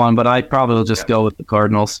tough one, but I probably will just go with the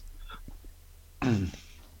Cardinals.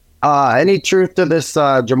 Any truth to this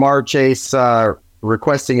Jamar Chase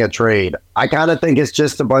requesting a trade? I kind of think it's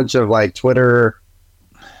just a bunch of Twitter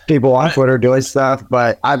people on Twitter doing stuff,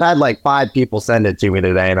 but I've had 5 people send it to me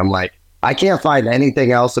today, and I'm like, I can't find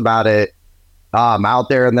anything else about it. Out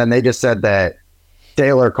there, and then they just said that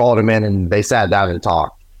Taylor called him in and they sat down and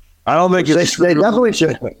talked. I don't think they definitely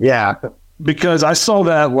should. Yeah, because I saw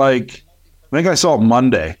that I think I saw it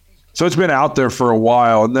Monday, so it's been out there for a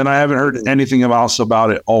while, and then I haven't heard anything else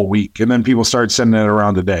about it all week, and then people started sending it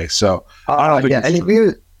around today. So I don't think. Yeah, and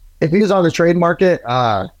if he was on the trade market,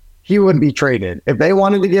 he wouldn't be traded. If they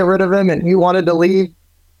wanted to get rid of him and he wanted to leave,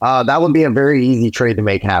 that would be a very easy trade to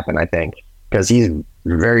make happen. I think because he's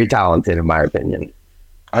very talented, in my opinion.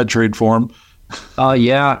 I'd trade for him.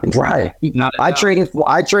 Yeah, right. I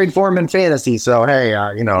trade for him in fantasy. So hey,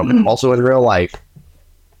 also in real life.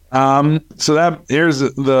 So here's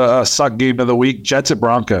the suck game of the week: Jets at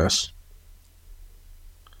Broncos.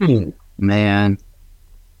 Man,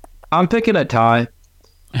 I'm picking a tie.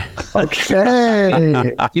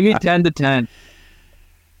 Okay, give me 10-10.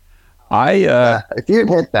 If you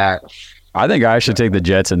hit that. I think I should take the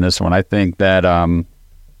Jets in this one. I think that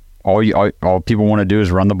all people want to do is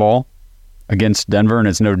run the ball against Denver, and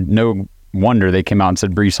it's no wonder they came out and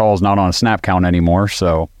said Breece Hall's not on a snap count anymore.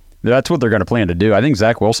 So that's what they're going to plan to do. I think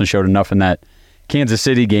Zach Wilson showed enough in that Kansas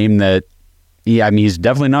City game that, he's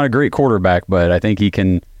definitely not a great quarterback, but I think he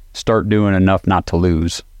can start doing enough not to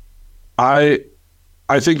lose. I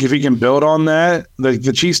think if he can build on that,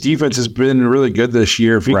 the Chiefs defense has been really good this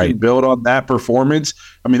year. If he can build on that performance,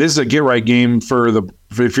 this is a get-right game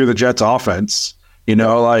if you're the Jets offense.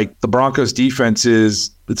 The Broncos defense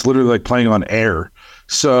it's literally playing on air.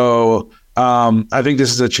 So I think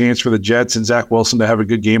this is a chance for the Jets and Zach Wilson to have a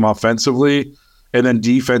good game offensively. And then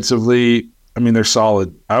defensively, they're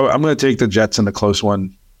solid. I'm going to take the Jets in a close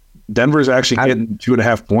one. Denver's actually getting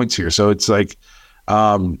 2.5 points here. So it's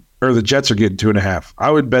or the Jets are getting 2.5.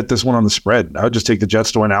 I would bet this one on the spread. I would just take the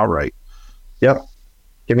Jets to win outright. Yep.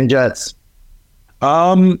 Give me Jets.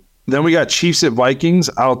 Then we got Chiefs at Vikings.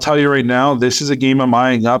 I'll tell you right now, this is a game I'm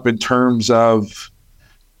eyeing up in terms of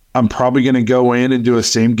I'm probably going to go in and do a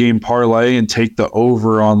same game parlay and take the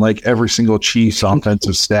over on every single Chiefs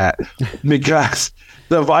offensive stat because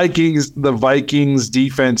the Vikings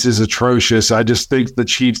defense is atrocious. I just think the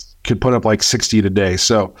Chiefs could put up 60 today.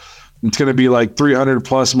 So it's going to be 300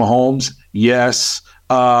 plus Mahomes. Yes.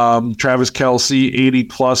 Travis Kelce, 80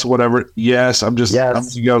 plus, whatever. Yes. I'm going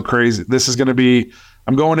to go crazy. This is going to be,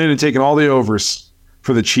 I'm going in and taking all the overs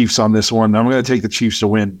for the Chiefs on this one. I'm going to take the Chiefs to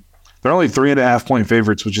win. They're only 3.5 point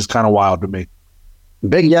favorites, which is kind of wild to me.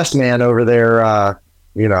 big yes man over there.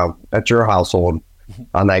 At your household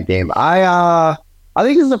on that game. I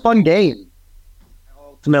think this is a fun game.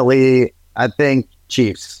 Ultimately, I think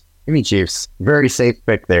Chiefs. Give me Chiefs. Very safe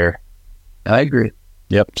pick there. I agree.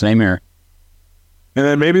 Yep, same here. And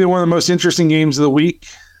then maybe one of the most interesting games of the week,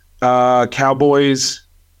 Cowboys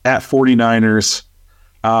at 49ers.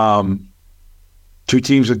 Two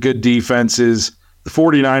teams with good defenses. The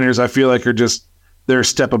 49ers, I feel like, they're a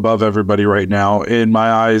step above everybody right now in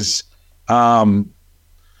my eyes.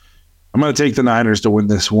 I'm going to take the Niners to win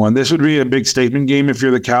this one. This would be a big statement game if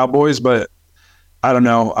you're the Cowboys, but I don't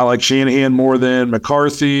know. I like Shanahan more than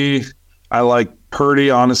McCarthy. I like Purdy,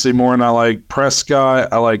 honestly, more than I like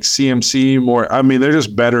Prescott. I like CMC more. I mean, they're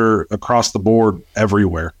just better across the board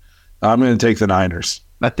everywhere. I'm going to take the Niners.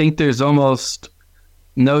 I think there's almost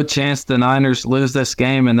no chance the Niners lose this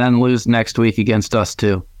game and then lose next week against us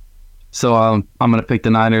too. So I'm going to pick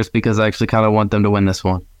the Niners because I actually kind of want them to win this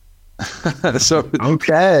one. So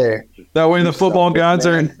okay, that way the football gods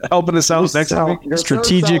are helping us out next week.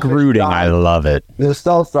 Strategic rooting, I love it. You're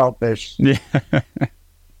so selfish. Yeah.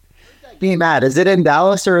 Be mad. Is it in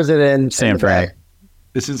Dallas or is it in San Fran?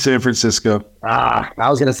 It's in San Francisco. I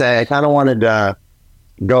was gonna say I kind of wanted to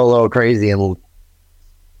go a little crazy and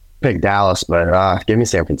pick Dallas, but give me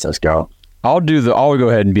San Francisco. I'll go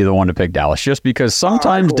ahead and be the one to pick Dallas just because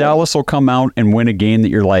sometimes cool. Dallas will come out and win a game that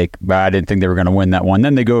you're like, I didn't think they were going to win that one.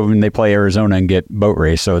 Then they go and they play Arizona and get boat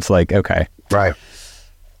race. So it's like, okay. Right.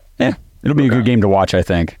 Yeah. It'll be a good game to watch, I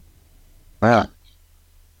think. Yeah.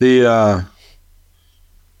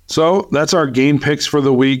 So that's our game picks for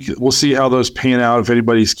the week. We'll see how those pan out if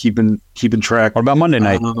anybody's keeping track. What about Monday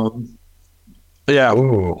night? Yeah.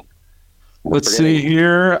 Ooh. Let's see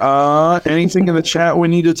here. Anything in the chat we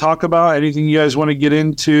need to talk about? Anything you guys want to get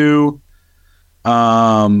into?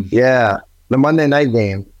 Yeah, the Monday night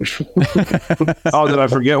game. Oh, did I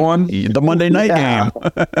forget one? The Monday night game.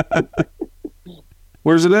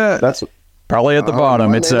 Where's it at? That's probably at the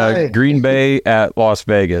bottom. It's Green Bay at Las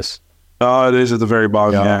Vegas. Oh, it is at the very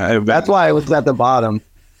bottom. Yeah. That's why it was at the bottom.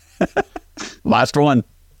 Last one.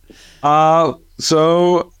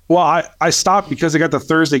 Well, I stopped because I got the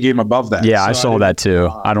Thursday game above that. Yeah, so I saw that too.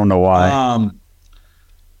 I don't know why.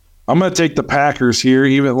 I'm going to take the Packers here.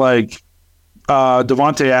 Even like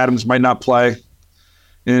Devontae Adams might not play.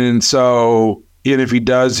 And so, and if he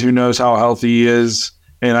does, who knows how healthy he is.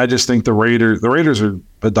 And I just think the Raiders are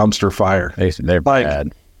a dumpster fire. They're like,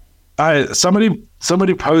 bad.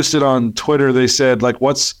 Somebody posted on Twitter, they said, like,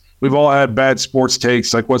 we've all had bad sports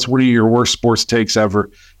takes. Like, what are your worst sports takes ever?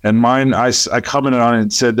 And mine, I commented on it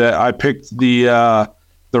and said that I picked the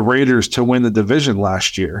Raiders to win the division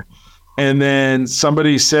last year. And then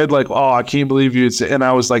somebody said, like, oh, I can't believe you. And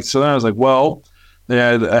I was like, well, they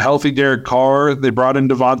had a healthy Derek Carr. They brought in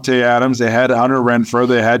Devontae Adams. They had Hunter Renfrow.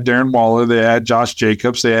 They had Darren Waller. They had Josh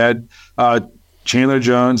Jacobs. They had Chandler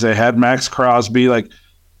Jones. They had Max Crosby. Like,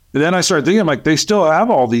 and then I started thinking, like, they still have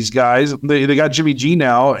all these guys. They got Jimmy G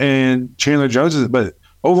now and Chandler Jones, but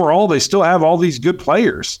overall, they still have all these good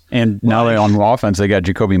players. And now they on offense, they got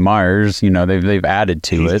Jacoby Myers. You know, they've added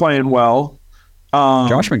to it. He's playing well.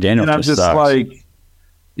 Josh McDaniels and I'm just sucks. like,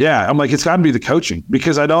 yeah, I'm like, it's got to be the coaching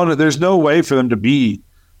because there's no way for them to be.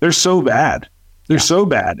 They're so bad. They're so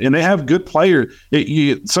bad, and they have good players.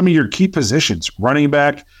 Some of your key positions: running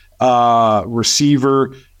back,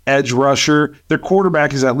 receiver, edge rusher. Their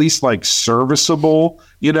quarterback is at least like serviceable.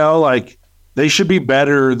 You know, like they should be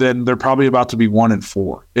better than they're probably about to be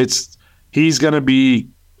 1-4. He's going to be.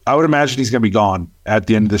 I would imagine he's going to be gone at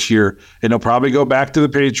the end of this year, and he'll probably go back to the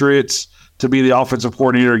Patriots to be the offensive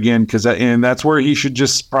coordinator again, and that's where he should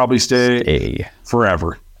just probably stay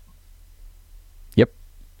forever. Yep,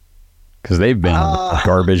 because they've been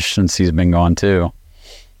garbage since he's been gone too.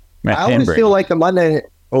 I always feel like the Monday.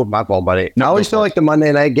 Oh, my fault, buddy. I always feel like the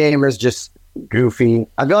Monday night game is just goofy.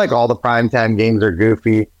 I feel like all the primetime games are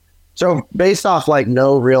goofy. So based off like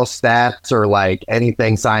no real stats or like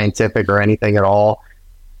anything scientific or anything at all,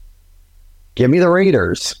 give me the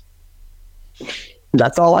Raiders.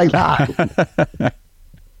 That's all I got.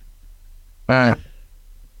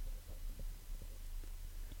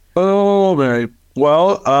 Oh, man.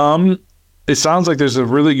 Well, it sounds like there's a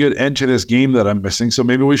really good end to this game that I'm missing, so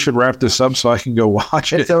maybe we should wrap this up so I can go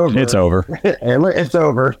watch it. It's over. It's over. It's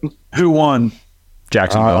over. Who won?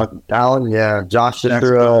 Jacksonville. Allen, yeah. Josh just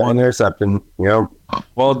threw an interception. Yep.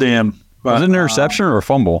 Well, damn. Was it an interception or a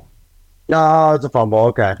fumble? No, it's a fumble.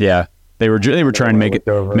 Okay. Yeah. They were trying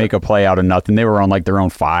to make a play out of nothing. They were on like their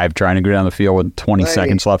own 5 trying to go down the field with 20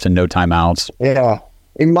 seconds left and no timeouts. Yeah.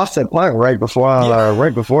 He must have played right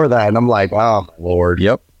before that. And I'm like, oh, my Lord.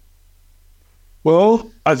 Yep.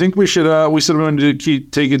 Well, I think we should going to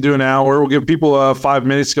take it to an hour. We'll give people 5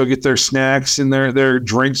 minutes to go get their snacks and their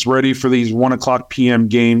drinks ready for these 1:00 p.m.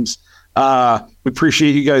 games. We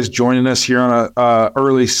appreciate you guys joining us here on a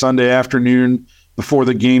early Sunday afternoon before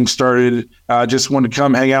the game started. Just wanted to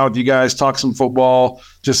come hang out with you guys, talk some football,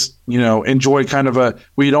 just, enjoy kind of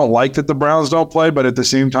we don't like that the Browns don't play, but at the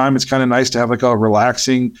same time, it's kind of nice to have like a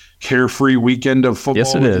relaxing, carefree weekend of football.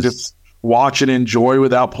 Yes, it is. Just watch and enjoy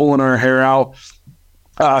without pulling our hair out.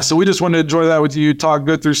 So we just wanted to enjoy that with you,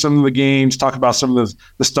 go through some of the games, talk about some of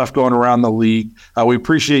the stuff going around the league. We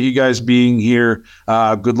appreciate you guys being here.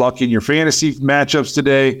 Good luck in your fantasy matchups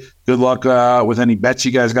today. Good luck with any bets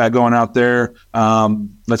you guys got going out there.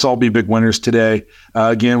 Let's all be big winners today.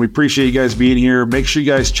 Again, we appreciate you guys being here. Make sure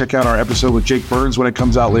you guys check out our episode with Jake Burns when it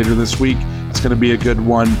comes out later this week. It's going to be a good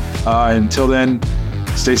one. Until then,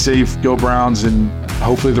 stay safe, go Browns, and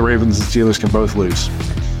hopefully the Ravens and Steelers can both lose.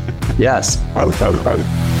 Yes.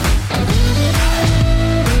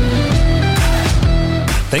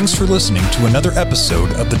 Thanks for listening to another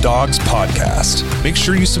episode of the Dogs Podcast. Make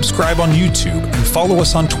sure you subscribe on YouTube and follow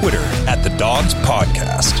us on Twitter at the Dogs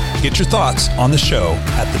Podcast. Get your thoughts on the show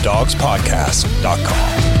at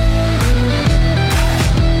thedogspodcast.com.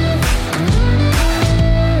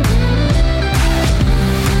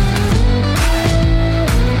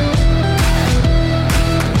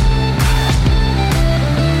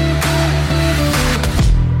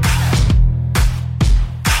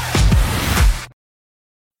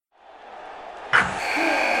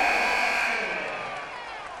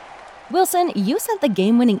 Wilson, you sent the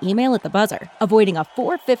game-winning email at the buzzer, avoiding a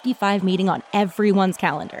 4:55 meeting on everyone's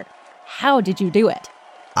calendar. How did you do it?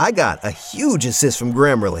 I got a huge assist from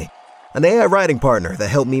Grammarly, an AI writing partner that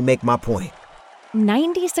helped me make my point.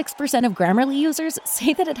 96% of Grammarly users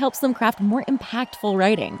say that it helps them craft more impactful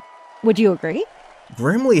writing. Would you agree?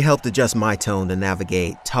 Grammarly helped adjust my tone to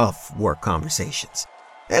navigate tough work conversations.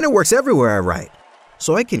 And it works everywhere I write,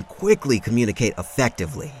 so I can quickly communicate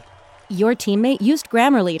effectively. Your teammate used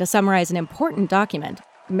Grammarly to summarize an important document,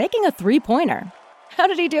 making a 3-pointer. How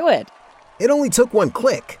did he do it? It only took one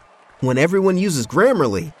click. When everyone uses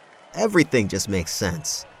Grammarly, everything just makes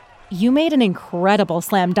sense. You made an incredible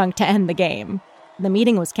slam dunk to end the game. The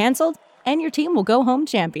meeting was canceled, and your team will go home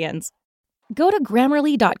champions. Go to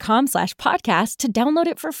Grammarly.com/podcast to download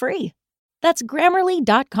it for free. That's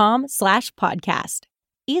Grammarly.com/podcast.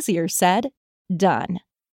 Easier said, done.